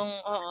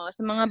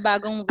 sa mga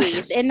bagong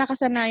ways.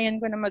 Nakasanayan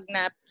ko na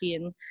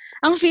mag-napkin.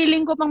 Ang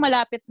feeling ko pang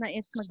malapit na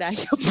is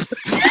mag-diaper.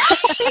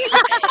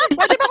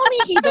 Pwede ba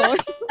kumihi doon?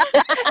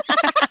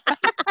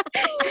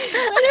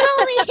 Pwede ba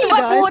kumihi doon?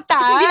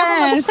 Mabutas. Hindi ako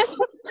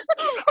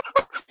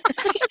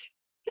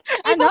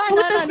ano?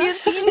 Butas yun,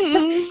 Tin.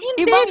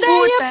 Hindi, Ibang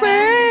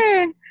diaper.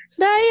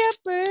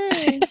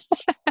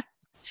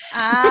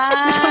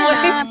 Gusto mo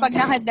din pag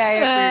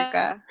naka-diaper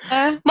ka.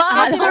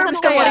 Ma-absorb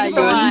Gusto kaya ko yun? kumihi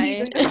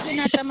doon kasi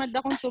tinatamad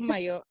akong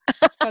tumayo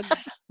pag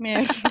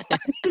meron.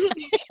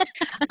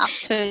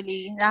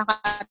 Actually,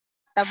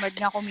 nakakatamad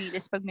nga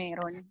kumilos pag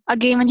meron.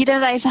 Okay, mandito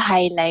na tayo sa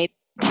highlight.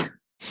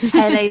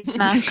 Highlight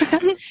ng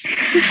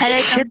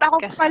Shit, ako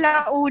podcast.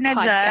 pala una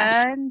Podcast.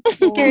 dyan.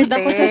 Scared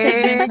ako sa Putik.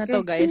 segment na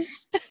to, guys.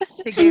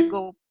 Sige,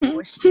 go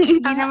push.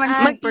 Hindi Ang naman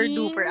ating- super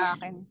duper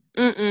akin.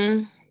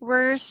 Mm-mm.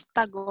 Worst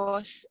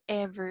tagos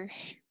ever.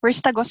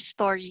 Worst tagos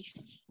stories.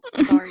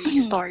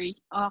 Story.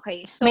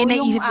 Okay, so May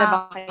yung naisip na ba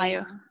akin,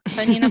 kayo?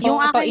 Kanina Yung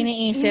pa akin-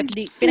 iniisip.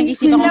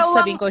 Pinag-isipan ko Dalawang-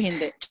 sabihin ko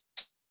hindi.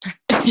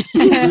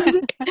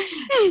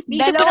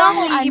 dalawang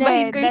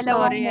iibahin ko yung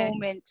dalawang story,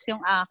 moments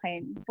yung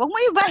akin. Huwag mo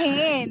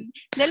ibahin.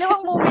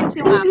 Dalawang moments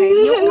yung akin.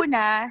 Yung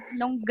una,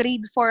 nung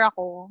grade 4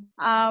 ako,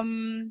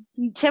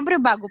 syempre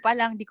bago pa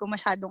lang, di ko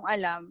masyadong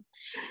alam.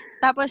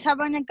 Tapos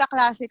habang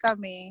nagkaklase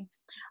kami,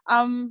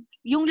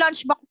 yung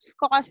lunchbox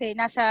ko kasi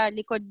nasa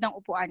likod ng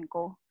upuan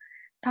ko.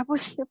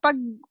 Tapos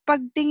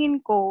pagtingin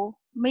ko,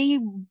 may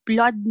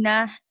blood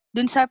na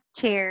dun sa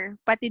chair,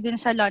 pati dun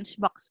sa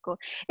lunchbox ko.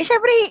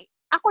 Syempre,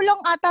 ako lang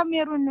ata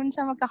meron nun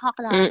sa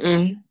magkakaklase.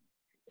 Mm-mm.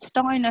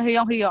 Tangay na,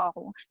 hiyang-hiya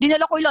ako.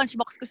 Dinala ko yung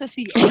lunchbox ko sa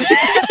CR.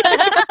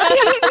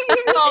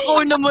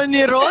 Ako naman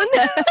ni Ron.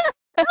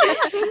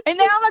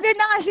 Hindi, ang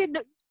maganda kasi,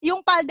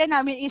 yung palda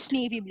namin is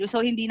navy blue,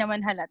 so hindi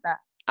naman halata.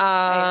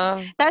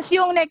 Tapos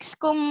yung next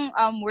kong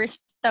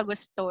worst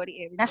tagos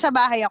story, nasa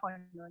bahay ako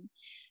nun.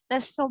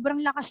 Tapos sobrang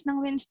lakas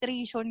ng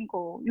menstruation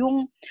ko.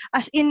 Yung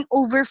as in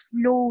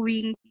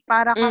overflowing,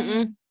 para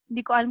kang,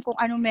 hindi ko alam kung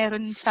ano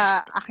meron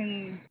sa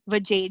aking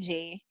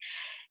vajayjay.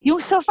 Yung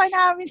sofa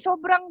namin,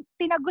 sobrang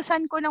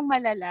tinagusan ko ng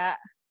malala.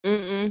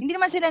 Mm-mm. Hindi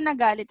naman sila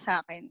nagalit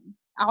sa akin.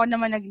 Ako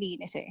naman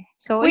naglinis eh.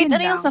 So, Wait, yun ano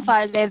lang. yung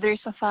sofa? Leather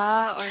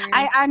sofa? Or...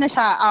 Ay, ano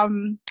siya,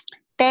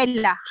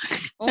 tela.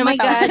 Oh my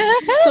God.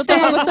 So,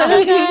 tapos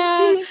talaga.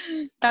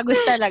 Tagus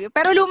talaga.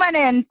 Pero luma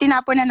na yun,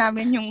 tinapon na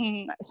namin yung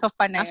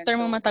sofa na yun. After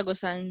mo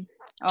matagusan.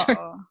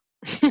 Oo.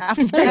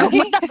 After ko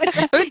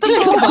matagusan. Uy,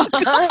 totoo ba?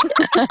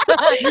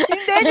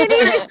 Hindi,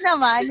 nilinis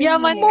naman.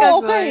 Yaman nilinis. ka,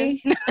 Okay.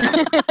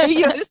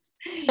 Ayos.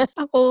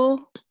 Ako,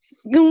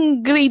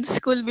 yung grade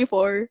school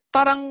before,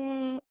 parang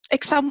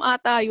exam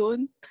ata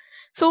yun.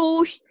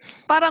 So,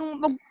 parang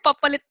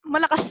magpapalit,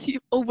 malakas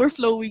yung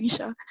overflowing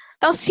siya.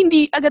 Tapos,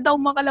 hindi agad ako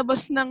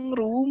makalabas ng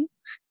room.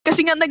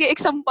 Kasi nga,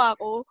 nag-e-exam pa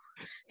ako.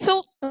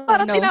 So,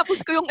 parang no.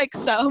 tinapos ko yung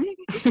exam.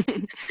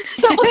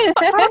 Tapos,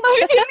 parang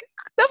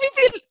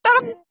nafe-feel,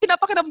 parang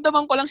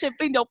pinapakiramdaman ko lang,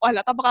 syempre, hindi ako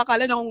pahalata. Baka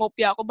akala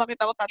nangungopia ako,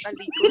 bakit ako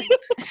tatalikod?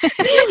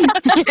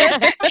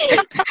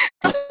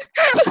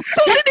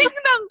 So,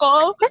 tinignan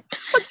ko,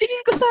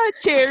 pagtingin ko sa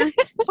chair,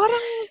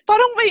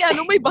 parang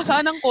may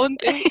basa ng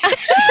konti.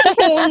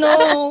 Oh no.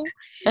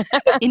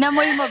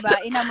 Inamoy mo ba?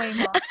 Inamoy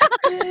mo.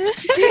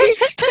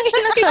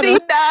 Hindi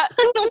na.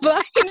 Ano ba?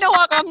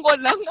 Hinawakan ko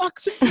lang,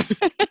 actually.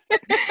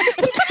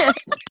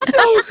 So,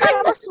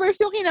 parang mas worse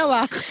yung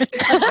hinawakan.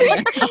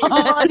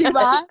 Oo, di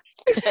ba?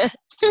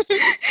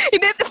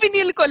 Hindi,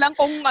 finil ko lang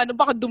kung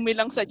baka dumi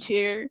lang sa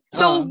chair.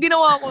 So,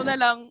 ginawa ko na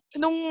lang,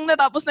 nung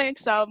natapos ng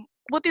exam,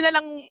 buti na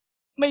lang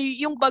may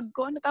yung bag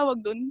ko, ano tawag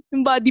dun?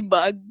 Yung body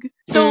bag.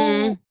 So,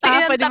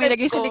 pwede mo tinantakip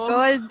ilagay sa ko.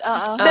 likod.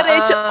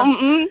 Diretso,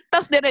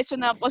 tapos diretso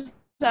na ako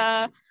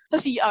sa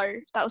CR.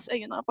 Tapos,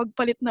 ayun,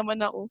 nakapagpalit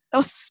naman ako.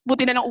 Tapos,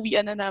 buti na lang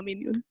uwian na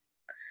namin yun.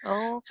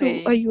 So,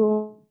 Okay.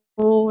 ayun.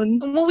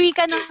 Umuwi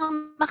ka nang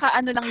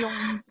nakaano lang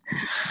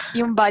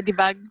yung body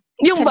bag.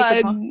 Yung sa likod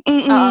bag. mo?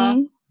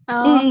 Mm-mm.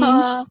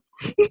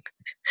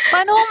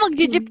 Paano kung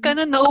mag-jeep ka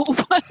nun,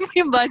 nauupuan mo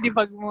yung body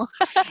bag mo?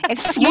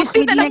 Excuse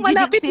Buti me, na di lang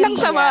malapit nag-jeep si lang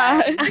sa Ria.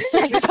 bahay.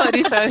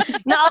 sorry.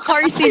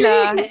 Naka-car sila.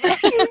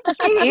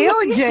 Ew,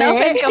 Je.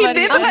 Na-offend ka ba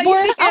Hindi, rin?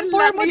 Ang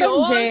poor mo doon,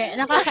 Je.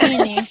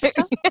 Nakakainis.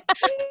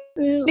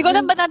 Hindi ko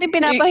lang ba natin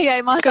pinapahiya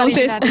yung mga Ikaw, sarili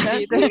sis. natin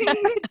dito?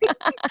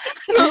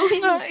 Oo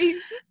nga eh.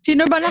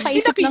 Sino ba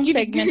nakaisip ng Nakikinig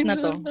segment na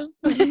to?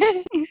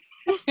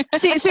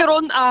 Si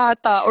Ron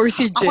ata or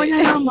si Ako Jay.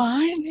 na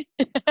naman.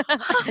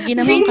 Lagi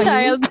naman Brain kayo.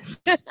 child.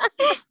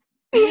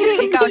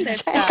 Ikaw,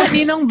 Seska.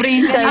 Kaninong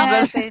brain child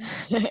ba? Natin.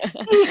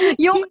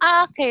 Yung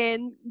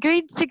akin,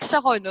 grade 6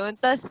 ako noon.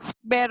 Tapos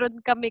meron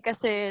kami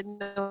kasi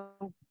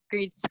nung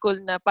grade school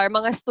na para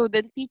mga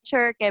student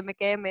teacher,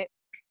 keme-keme.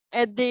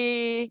 Eh di,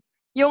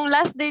 yung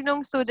last day nung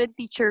student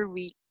teacher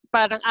week,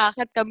 parang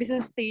akit kami sa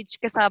stage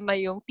kasama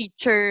yung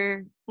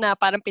teacher na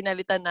parang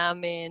pinalitan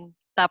namin.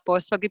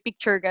 Tapos,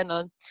 mag-picture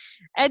ganon.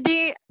 Eh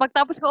di,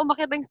 pagtapos ko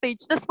umakyat ng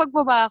stage, tapos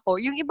pagbaba ko,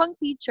 yung ibang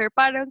teacher,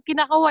 parang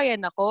kinakawayan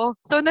ako.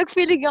 So,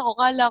 nag-feeling ako,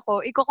 kala ko,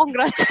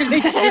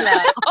 i-congratulate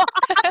nila ako.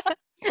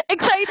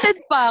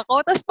 Excited pa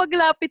ako. Tapos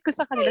paglapit ko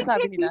sa kanila,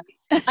 sabi nila,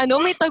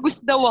 may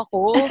tagus daw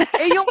ako.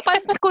 Eh, yung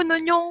pants ko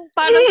nun, yung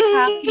parang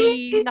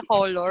khaki na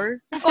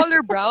color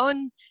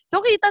brown.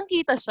 So,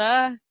 kitang-kita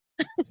siya.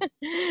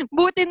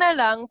 Buti na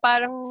lang,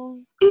 parang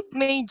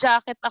may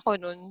jacket ako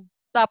nun.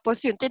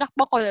 Tapos yun,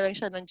 tinakbo ko na lang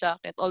siya ng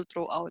jacket all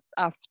throughout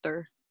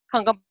after.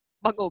 Hanggang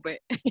pag-uwi.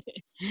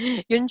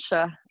 Yun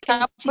siya.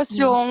 Tapos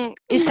yung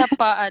isa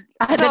pa,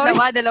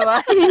 Dalawa.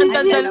 Dalawa.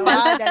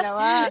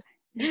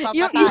 Di pa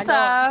yung patalo. isa,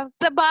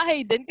 sa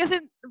bahay din.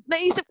 Kasi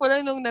naisip ko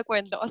lang nung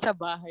nakwento ko sa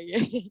bahay.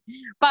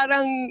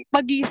 Parang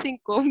pagising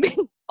ko,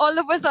 all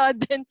of a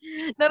sudden,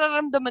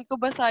 nararamdaman ko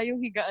basa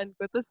yung higaan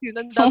ko. Tapos yun,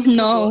 ang dami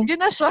no. ko.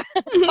 Yun na siya.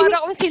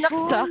 Para akong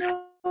sinaksak.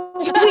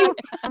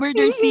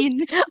 Murder scene.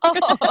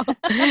 Oo.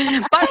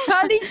 Parang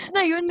college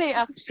na yun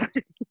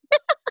actually.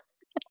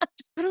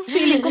 Parang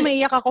feeling ko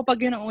maiyak ako pag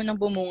yun ang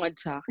unang bumungad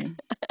sa akin.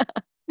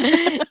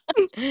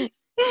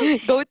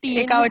 Go,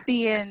 Tien. Ikaw,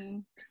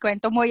 Tien.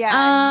 Kwento mo yan.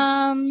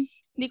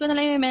 Hindi ko na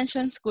lang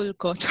i-mention school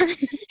ko.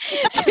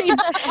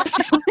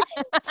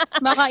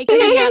 Baka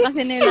ikahiya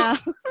kasi nila.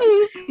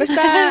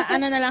 Basta, hi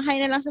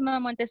na lang sa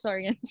mga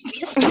Montessorians.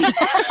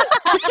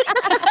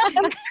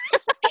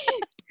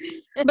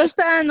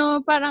 Basta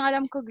parang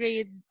alam ko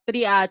grade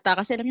 3 ata.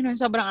 Kasi alam niyo,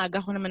 sobrang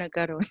aga ko naman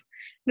nagkaroon.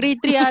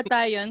 Grade 3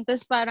 ata yun.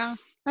 Tapos parang,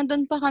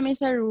 nandun pa kami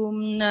sa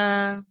room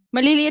na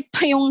maliliit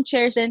pa yung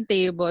chairs and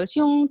tables.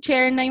 Yung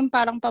chair na yung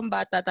parang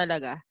pambata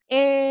talaga.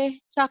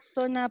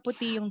 Sakto na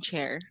puti yung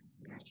chair.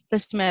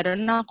 Tapos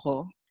meron na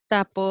ako.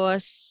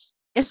 Tapos,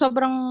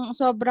 sobrang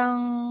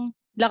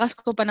lakas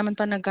ko pa naman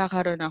pa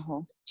nagkakaroon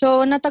ako.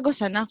 So,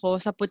 natagusan ako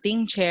sa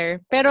puting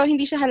chair. Pero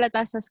hindi siya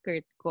halata sa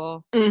skirt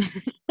ko.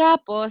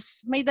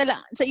 Tapos, may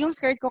yung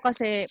skirt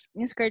kasi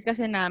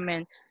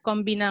namin,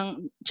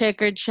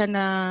 checkered siya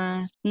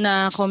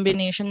na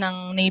combination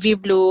ng navy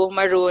blue,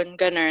 maroon,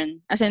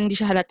 ganun. As in, hindi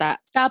siya halata.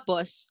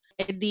 Tapos,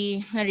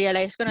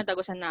 na-realize ko,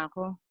 natagusan na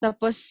ako.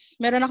 Tapos,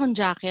 meron akong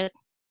jacket.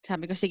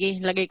 Sabi ko, sige,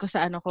 lagay ko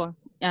sa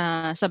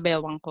sa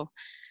bewang ko.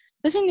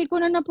 Tapos, hindi ko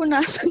na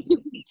napunasan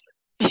yung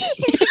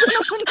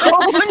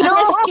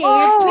escape.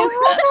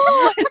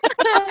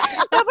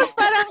 Tapos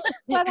parang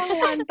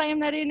one time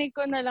narinig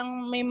ko na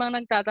lang may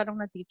mga nagtatanong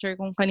na teacher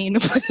kung kanino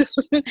pa.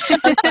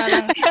 Tapos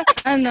parang,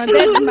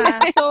 deadma.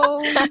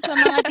 So, sa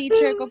mga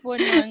teacher ko po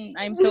noon,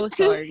 I'm so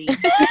sorry.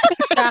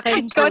 Sa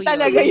akin po Ikaw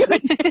talaga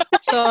yun.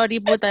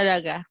 Sorry po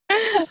talaga.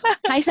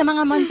 Hi sa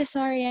mga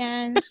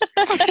Montessorians.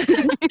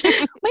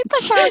 May pa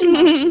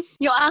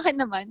yung akin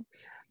naman,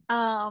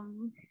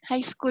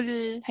 high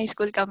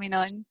school kami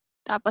noon.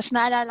 Tapos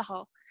naalala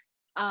ko,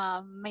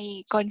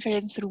 may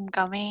conference room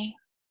kami.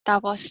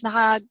 Tapos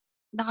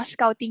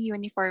naka-scouting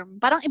uniform.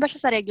 Parang iba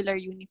siya sa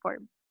regular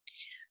uniform.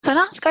 So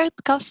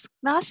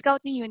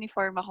naka-scouting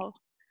uniform ako.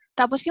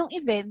 Tapos yung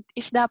event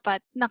is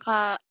dapat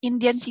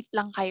naka-Indian seat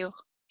lang kayo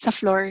sa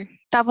floor.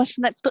 Tapos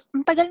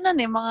ang tagal na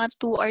mga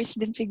 2 hours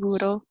din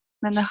siguro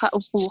na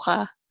nakaupo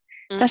ka.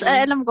 Tapos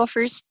alam ko,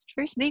 first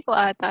day ko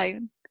ata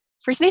yun.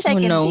 First day,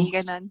 second day,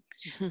 ganun.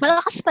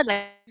 Malakas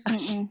talaga.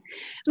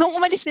 Nung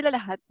umalis nila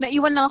lahat,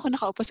 naiwan lang ako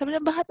nakaupo. Sabi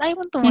na, bakit ayaw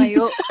mong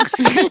tumayo?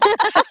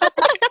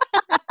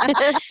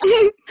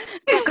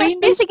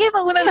 Hindi, sige,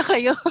 mauna na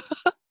kayo.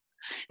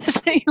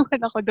 Tapos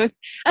naiwan ako doon.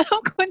 Alam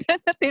ko na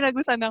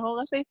tinagusan ako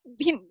kasi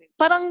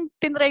parang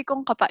tinry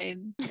kong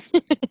kapain.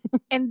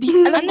 And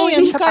alam ko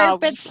yun? hindi siya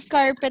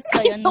Carpet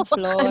ba yun ng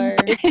floor?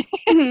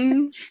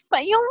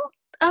 Yung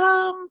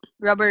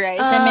Rubberized.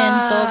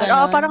 Cemento,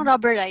 gano'n. parang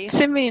rubberized.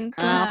 Cement.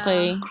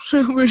 Okay.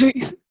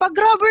 Rubberized. Pag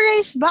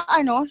rubberized ba,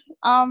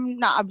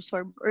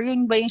 na-absorb? Or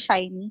yun ba yung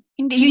shiny?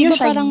 Hindi, Hindi yun yung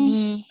ba parang-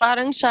 shiny.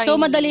 Parang shiny. So,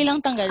 madali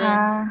lang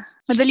tanggalin.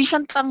 Madali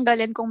siyang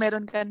tanggalin kung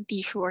meron kang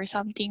tissue or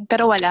something.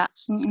 Pero wala.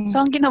 Mm-mm. So,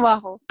 ang ginawa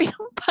ko,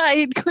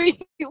 pinampahid ko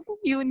yung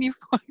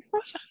uniform.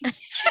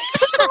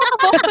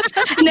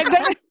 Na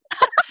ganun.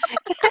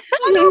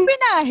 Ano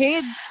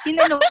pinahid?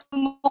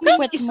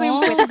 Puwet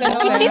mo.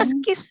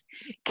 Gano'n.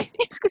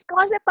 Kinis ko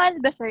kasi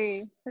palda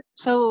sa'yo.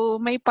 So,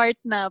 may part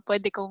na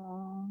pwede kong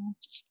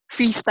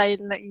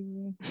freestyle na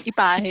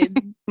ipahid.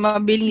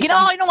 Mabilis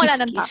Ginawa ko ang yun nung wala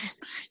ng kiss-kiss.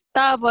 tao.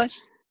 Tapos,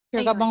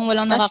 Sure ka ayun. bang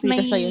walang Tas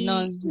nakakita may- sa'yo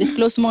nun?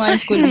 Disclose mo nga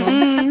yung school mo.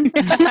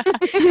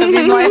 Sabi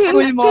mo yung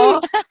school mo.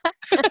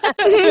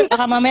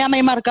 Baka mamaya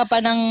may marka pa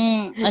ng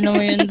ano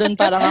mo yun doon,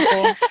 parang ako.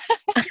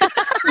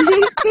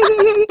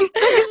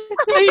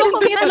 Ayun,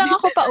 commute lang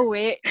ako pa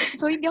uwi.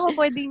 So, hindi ako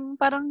pwedeng,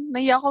 parang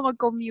nahiya ako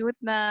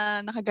mag-commute na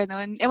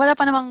nakaganon. Wala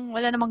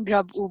namang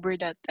Grab Uber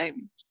that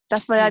time.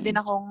 Tapos wala din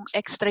akong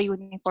extra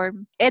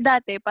uniform.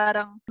 Dati,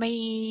 parang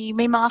may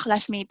mga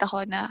classmate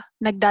ako na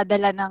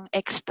nagdadala ng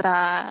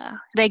extra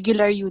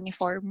regular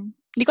uniform.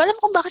 Hindi ko alam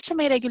kung bakit siya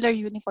may regular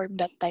uniform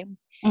that time.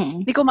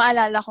 Mm. Hindi ko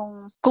maalala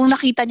kung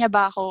nakita niya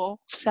ba ako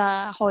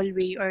sa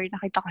hallway or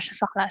nakita ko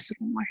siya sa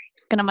classroom or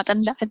ka na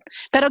matandaan.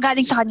 Pero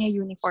galing sa kanya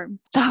yung uniform.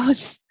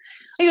 Tapos,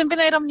 ayun,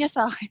 pinairam niya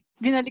sa akin.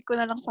 Binalik ko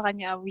na lang sa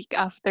kanya a week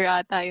after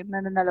ata yun na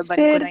nalaban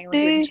ko na yung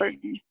Swerte. uniform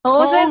niya. Oo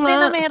Maswerte nga.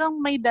 na merong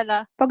may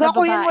dala. Pag na ako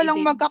yun, babae walang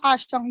din.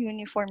 magkakasyang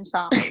uniform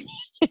sa akin.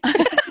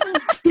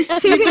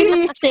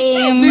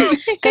 Same.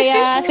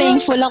 Kaya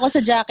thankful ako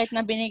sa jacket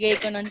na binigay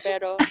ko nun,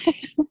 pero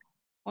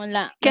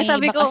wala. Kaya May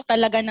sabi ko, bakas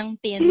talaga ng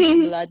teens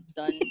blood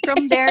doon.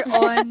 from there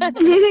on,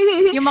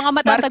 yung mga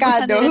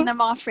matatagusan Markado. nila ng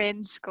mga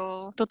friends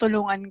ko,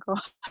 tutulungan ko.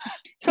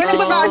 So,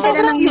 nagbabaon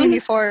sila ng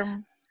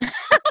uniform.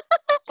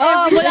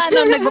 Wala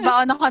nang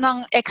nagbabaon ako ng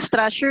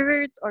extra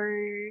shirt or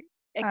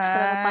extra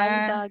na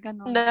palda,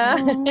 gano'n.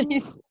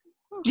 Nice.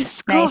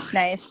 Diyos ko.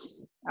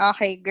 Nice.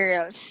 Okay,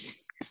 girls.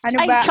 Ano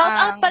Ay, ba shout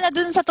out ang... pala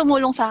dun sa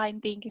tumulong sa akin.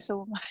 Thank you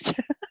so much.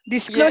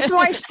 Disclose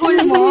mo ang school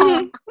mo.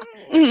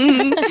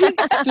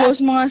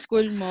 Close mo nga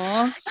school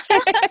mo.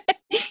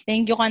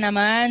 Thank you ka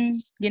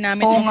naman.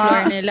 Ginamit Oo yung nga.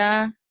 floor nila.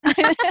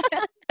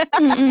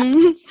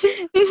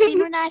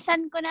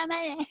 Pinunasan ko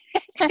naman eh.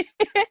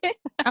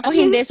 Ako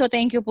hindi, so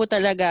thank you po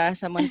talaga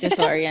sa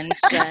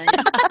Montessorians dyan.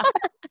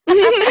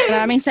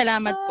 Maraming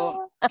salamat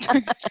po.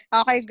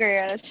 Okay,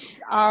 girls.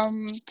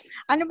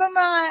 Ano ba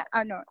mga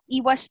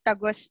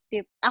iwas-tagos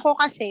tip? Ako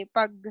kasi,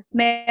 pag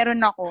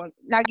meron ako,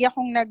 lagi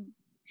akong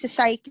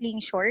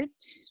nag-cycling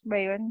shorts. Ba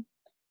yun?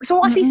 Gusto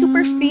ko kasi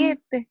super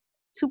fit.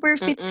 Super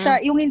fit sa,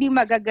 yung hindi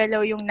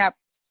magagalaw yung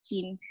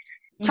napkin.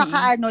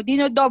 Tsaka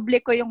dinodoble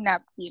ko yung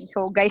napkin.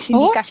 So, guys,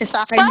 hindi kasya sa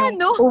akin yung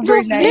Paano?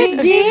 overnight.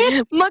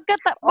 Legit?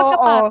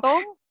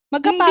 Magkapatong?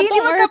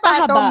 Magkapatong or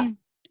pahaba?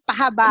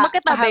 Pahaba.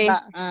 Magkatabi.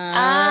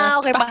 Pahaba.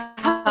 Okay,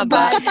 mahaba.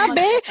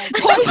 Magkatabi?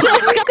 Hoy,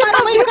 sis ka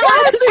parang may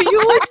kakasa sa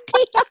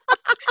konti.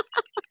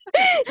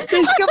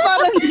 Sis ka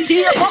parang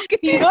hindi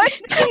okay yun.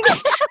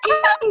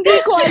 Hindi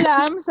ko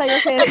alam sa'yo,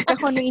 Seska,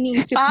 kung ano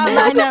iniisip mo.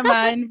 Pahaba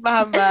naman.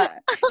 Pahaba.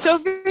 So,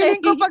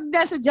 feeling ko pag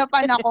nasa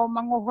Japan ako,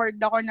 manguhoard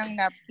ako ng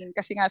napkin.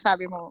 Kasi nga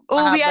sabi mo,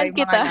 pahaba Uwian yung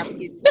mga kita.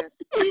 napkin dyan.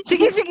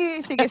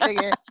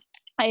 Sige.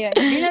 Ayun,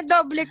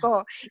 dinadoble ko.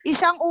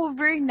 Isang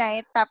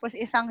overnight, tapos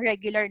isang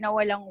regular na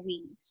walang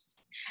wings.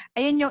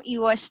 Ayun yung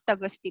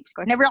iwas-tagos tips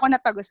ko. Never ako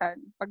natagusan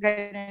pag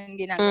ganun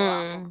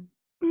ginagawa ko.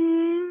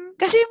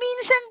 Kasi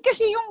minsan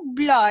kasi yung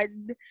blood,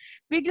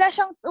 bigla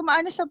siyang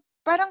umaano sa,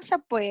 parang sa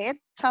puwet,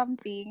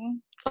 something.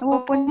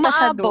 Napupunta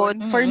siya Maabot. doon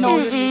for no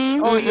Mm-mm. reason.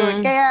 Yun.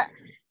 Mm-mm. Kaya,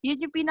 yun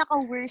yung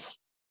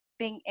pinaka-worst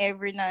thing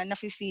ever na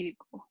nafe-feel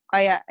ko.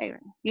 Kaya, ayun.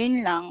 Yun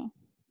lang.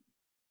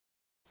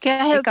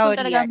 Kaya Ikaw, helpful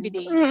talaga ang Rian.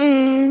 bidet.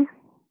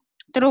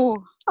 True.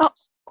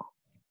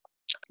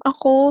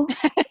 Ako?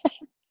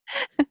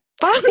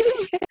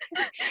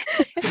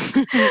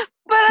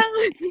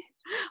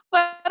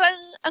 Parang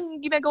ang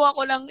ginagawa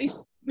ko lang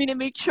is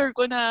minimake sure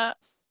ko na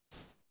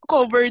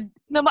covered,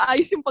 na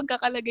maayos yung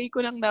pagkakalagay ko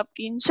ng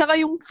napkin. Tsaka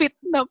yung fit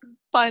na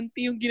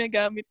panty yung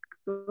ginagamit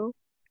ko.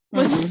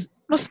 Mas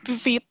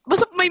fit.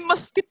 Basta may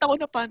mas fit ako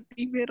na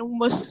panty, merong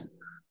mas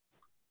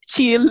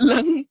chill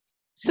lang.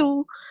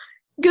 So,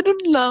 ganun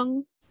lang.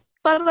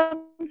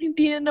 Parang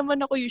hindi na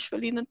naman ako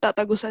usually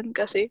nagtatagusan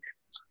kasi.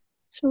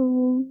 So,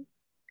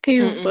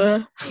 kayo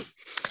ba?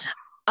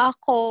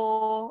 Ako,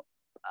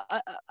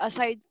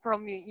 aside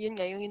from yun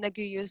nga, yung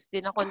nag-use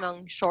din ako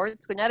ng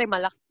shorts. Kunyari,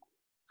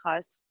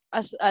 malakas.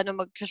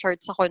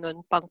 Mag-shorts ako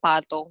nun, pang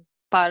patong,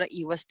 para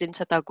iwas din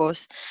sa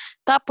tagos.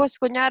 Tapos,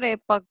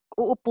 kunyari, pag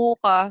uupo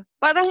ka,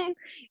 parang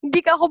hindi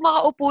ka ako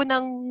makaupo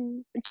ng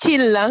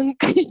chill lang.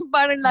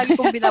 Parang lagi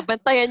kong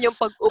binabantayan yung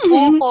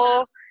pag-upo ko.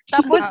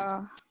 Tapos,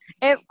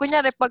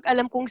 kunyari, pag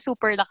alam kong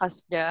super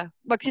lakas niya,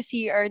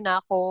 magsi-CR na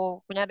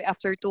ako, kunyari,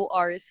 after 2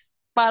 hours,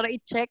 para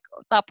i-check,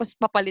 tapos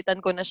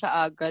papalitan ko na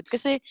siya agad.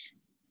 Kasi,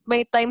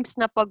 may times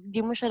na pag di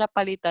mo siya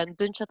napalitan,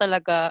 dun siya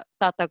talaga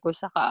tatago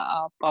sa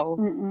kaapaw.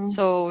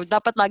 So,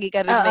 dapat lagi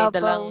ka rin may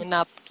dalang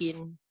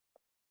napkin.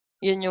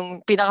 Yun yung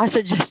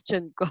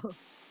pinaka-suggestion ko.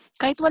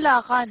 Kahit wala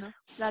ka, no?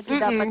 Lagi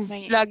dapat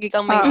may... Lagi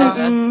kang may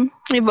dala.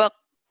 Iba.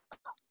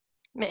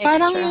 May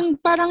extra.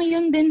 Parang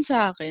yun din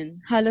sa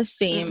akin. Halos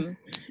same.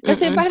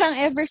 Kasi parang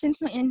ever since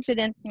ng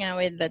incident nga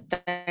with the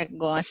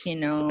tagos,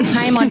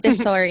 hi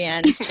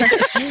Montessorians.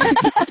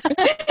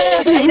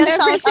 Ay,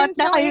 nag-shout out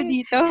na kayo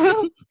dito.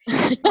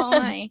 Oo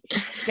nga eh.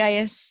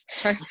 Guys,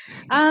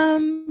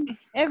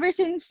 ever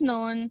since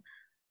noon,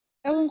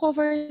 ewan ko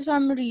for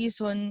some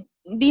reason,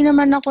 Hindi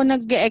naman ako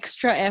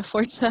nag-extra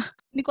effort sa,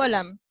 hindi ko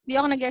alam. Hindi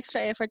ako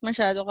nag-extra effort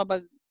masyado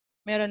kapag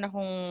meron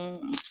akong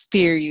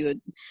period.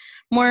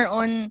 More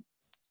on,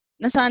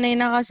 nasanay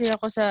na kasi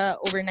ako sa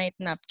overnight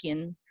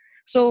napkin.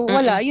 So,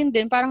 wala. Yun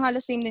din. Parang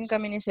halos same din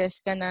kami ni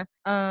Seska na,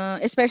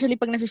 especially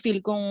pag nafe-feel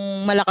kung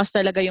malakas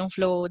talaga yung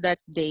flow that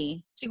day.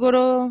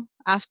 Siguro,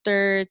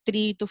 after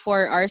 3 to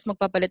 4 hours,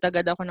 magpapalit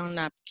agad ako ng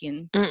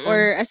napkin.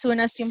 Or as soon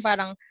as yung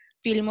parang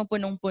feel mo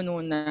punong-puno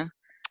na.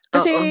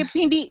 Kasi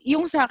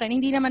yung sa akin,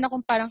 hindi naman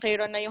akong parang kay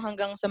Ron na yung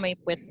hanggang sa may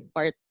puwet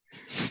part.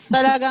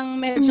 Talagang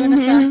medyo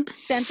nasa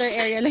center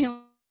area lang yung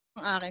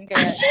akin,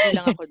 kaya hindi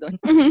lang ako doon.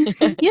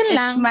 Yun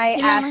lang. It's my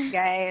Yun lang. ass,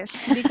 guys.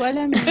 Hindi ko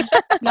alam eh.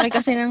 Laki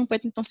kasi ng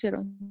puwet nitong si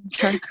Ron.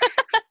 Char.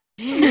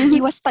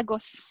 Iwas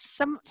tagos.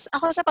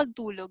 Ako sa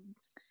pagtulog,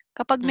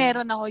 kapag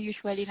meron ako,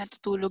 usually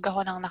natutulog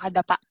ako ng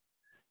nakadapa.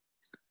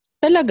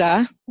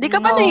 Talaga? Di ka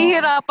ba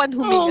nahihirapan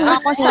huminga?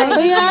 Ako sa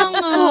Kaya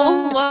nga.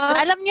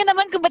 Alam niyo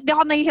naman kung ba't di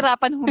ako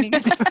nahihirapan huminga.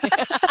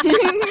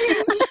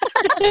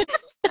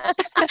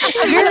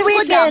 Girl, Alam ko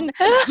wait lang.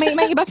 din.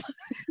 May iba pa.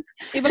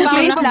 Iba pa ako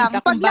Wait lang. nakita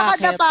Pag kung bakit.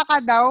 nakadapa ka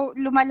daw,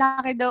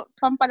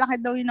 pampalaki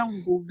daw yun ng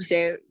boobs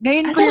eh.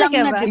 Ngayon ko lang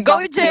talaga ba? na-debunk Go,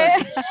 Je!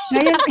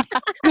 yun.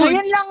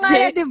 Ngayon lang nga Je.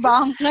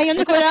 na-debunk. Ngayon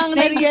ko lang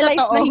Na hindi na-realize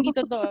totoo. na hindi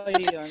totoo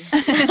yun.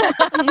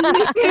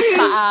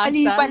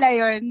 Ali pala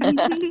yun.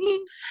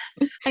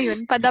 Ayun,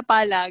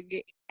 padapa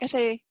lagi.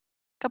 Kasi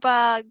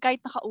kapag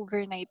kahit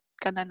naka-overnight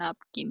ka na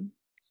napkin,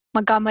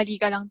 magkamali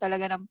ka lang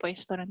talaga ng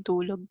pwesto ng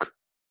tulog.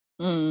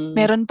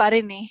 Meron pa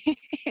rin eh.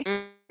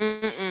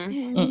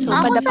 So,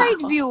 Ako padapa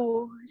side ako. view.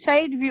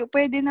 Side view.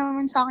 Pwede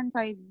naman sa akin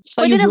side view.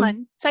 Pwede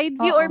naman. Side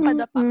view or Oo.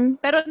 padapa.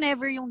 Pero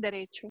never yung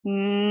diretso.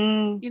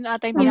 Yun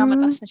ata yung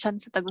pinakamataas na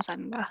chance sa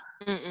tagusan ka.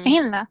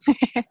 Ayun na.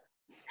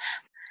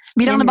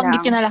 Bilang Yan nabanggit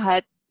lang. yun na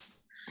lahat.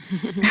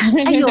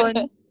 Ayun.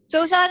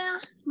 So, sana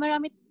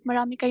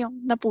marami kayong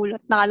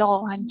napulot na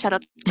kalokohan.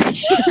 Charot.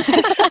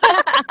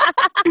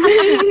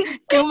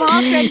 Yung mga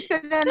friends ko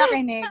na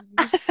nakinig,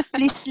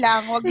 please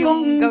lang, wag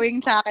yung gawing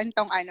sa akin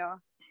tong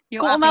yung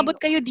Kung aking- umabot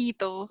kayo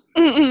dito,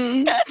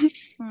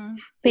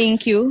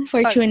 Thank you for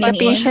tuning the in.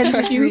 patience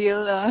is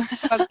real.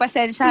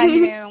 pagpasensyahan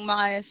niyo yung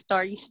mga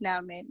stories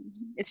namin.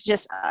 It's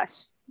just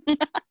us.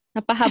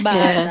 Napahaba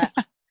ata.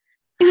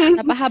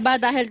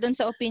 Napahaba dahil doon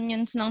sa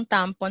opinions ng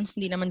tampons,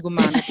 hindi naman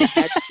gumamit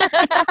lahat.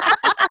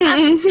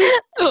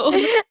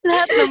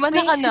 Lahat naman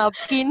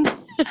naka-napkin.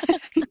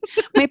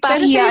 May Pero sa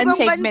pahiyaan ibang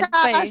segment bansa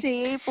pa eh. kasi,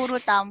 puro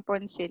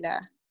tampons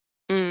sila.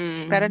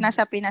 Pero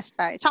nasa Pinas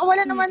tayo. Tsaka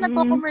wala naman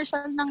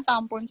nagko-commercial ng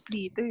tampons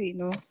dito eh,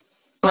 no?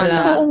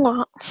 Wala. Oo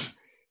nga.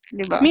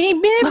 Diba? May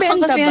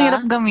binibenta Kasi ba?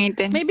 hirap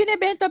gamitin. May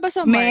binibenta ba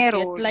sa market?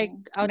 Meron. Like,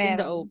 out in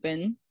the Meron. open?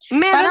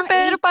 Meron, Parang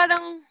pero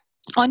parang,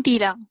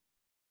 Onti lang.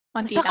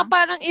 Onti saka lang.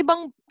 parang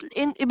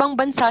ibang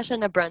bansa siya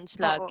na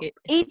brands lagi.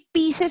 8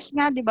 pieces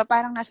nga, di ba?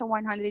 Parang nasa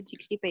 160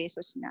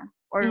 pesos na.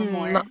 Or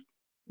more. ma-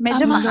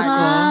 Medyo mahal.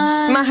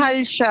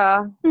 Mahal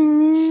siya.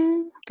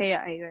 Kaya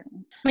ayun.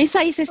 May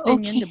sizes din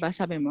yun, Okay. di ba?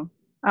 Sabi mo.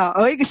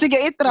 Oy,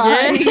 sige,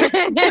 itry.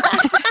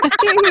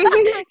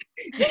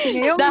 Gusto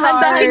niya yung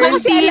Dahan-dahan Hindi ko large.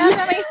 kasi alam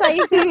na may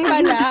sizes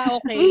pala.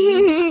 Okay.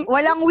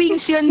 Walang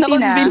wings yun, Tina.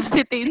 Na-convince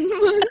si Tin.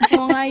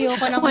 Oo nga,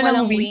 ayoko nang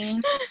walang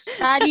wings.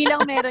 Tali lang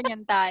meron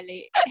yung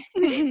tali.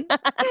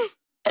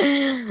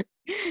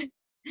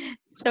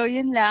 So,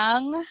 yun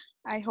lang.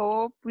 I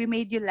hope we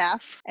made you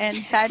laugh. And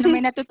sana may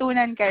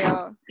natutunan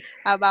kayo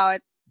about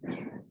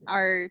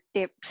our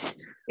tips.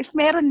 If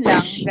meron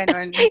lang,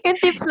 ganun. Yung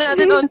tips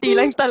natin, onti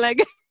lang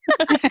talaga.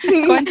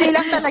 Konti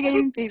lang talaga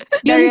yung tips.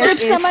 The Yung rest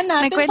tips is- naman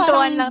natin, nagkwentuhan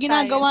parang lang tayo.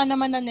 ginagawa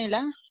naman na nila.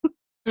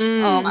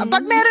 Oo nga.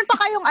 Pag meron pa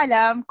kayong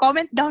alam,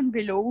 comment down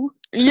below.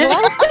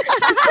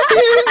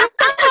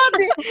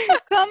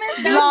 Comment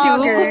down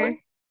Vlogger.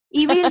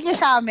 Email nyo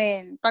sa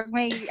amin pag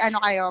may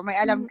may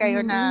alam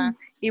kayo na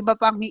iba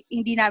pang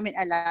hindi namin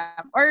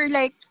alam. Or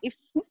like, if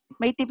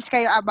may tips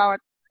kayo about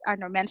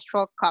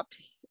menstrual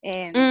cups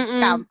and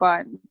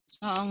tampons.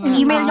 Oo nga.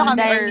 Email nyo kami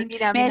Dahil or hindi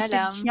namin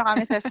alam. message nyo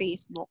kami sa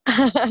Facebook.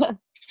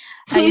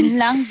 Ayun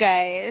lang,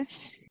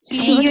 guys.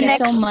 See you Thank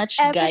next so much,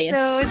 guys.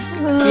 episode.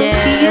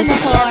 See you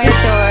next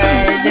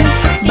episode.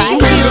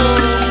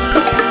 Bye.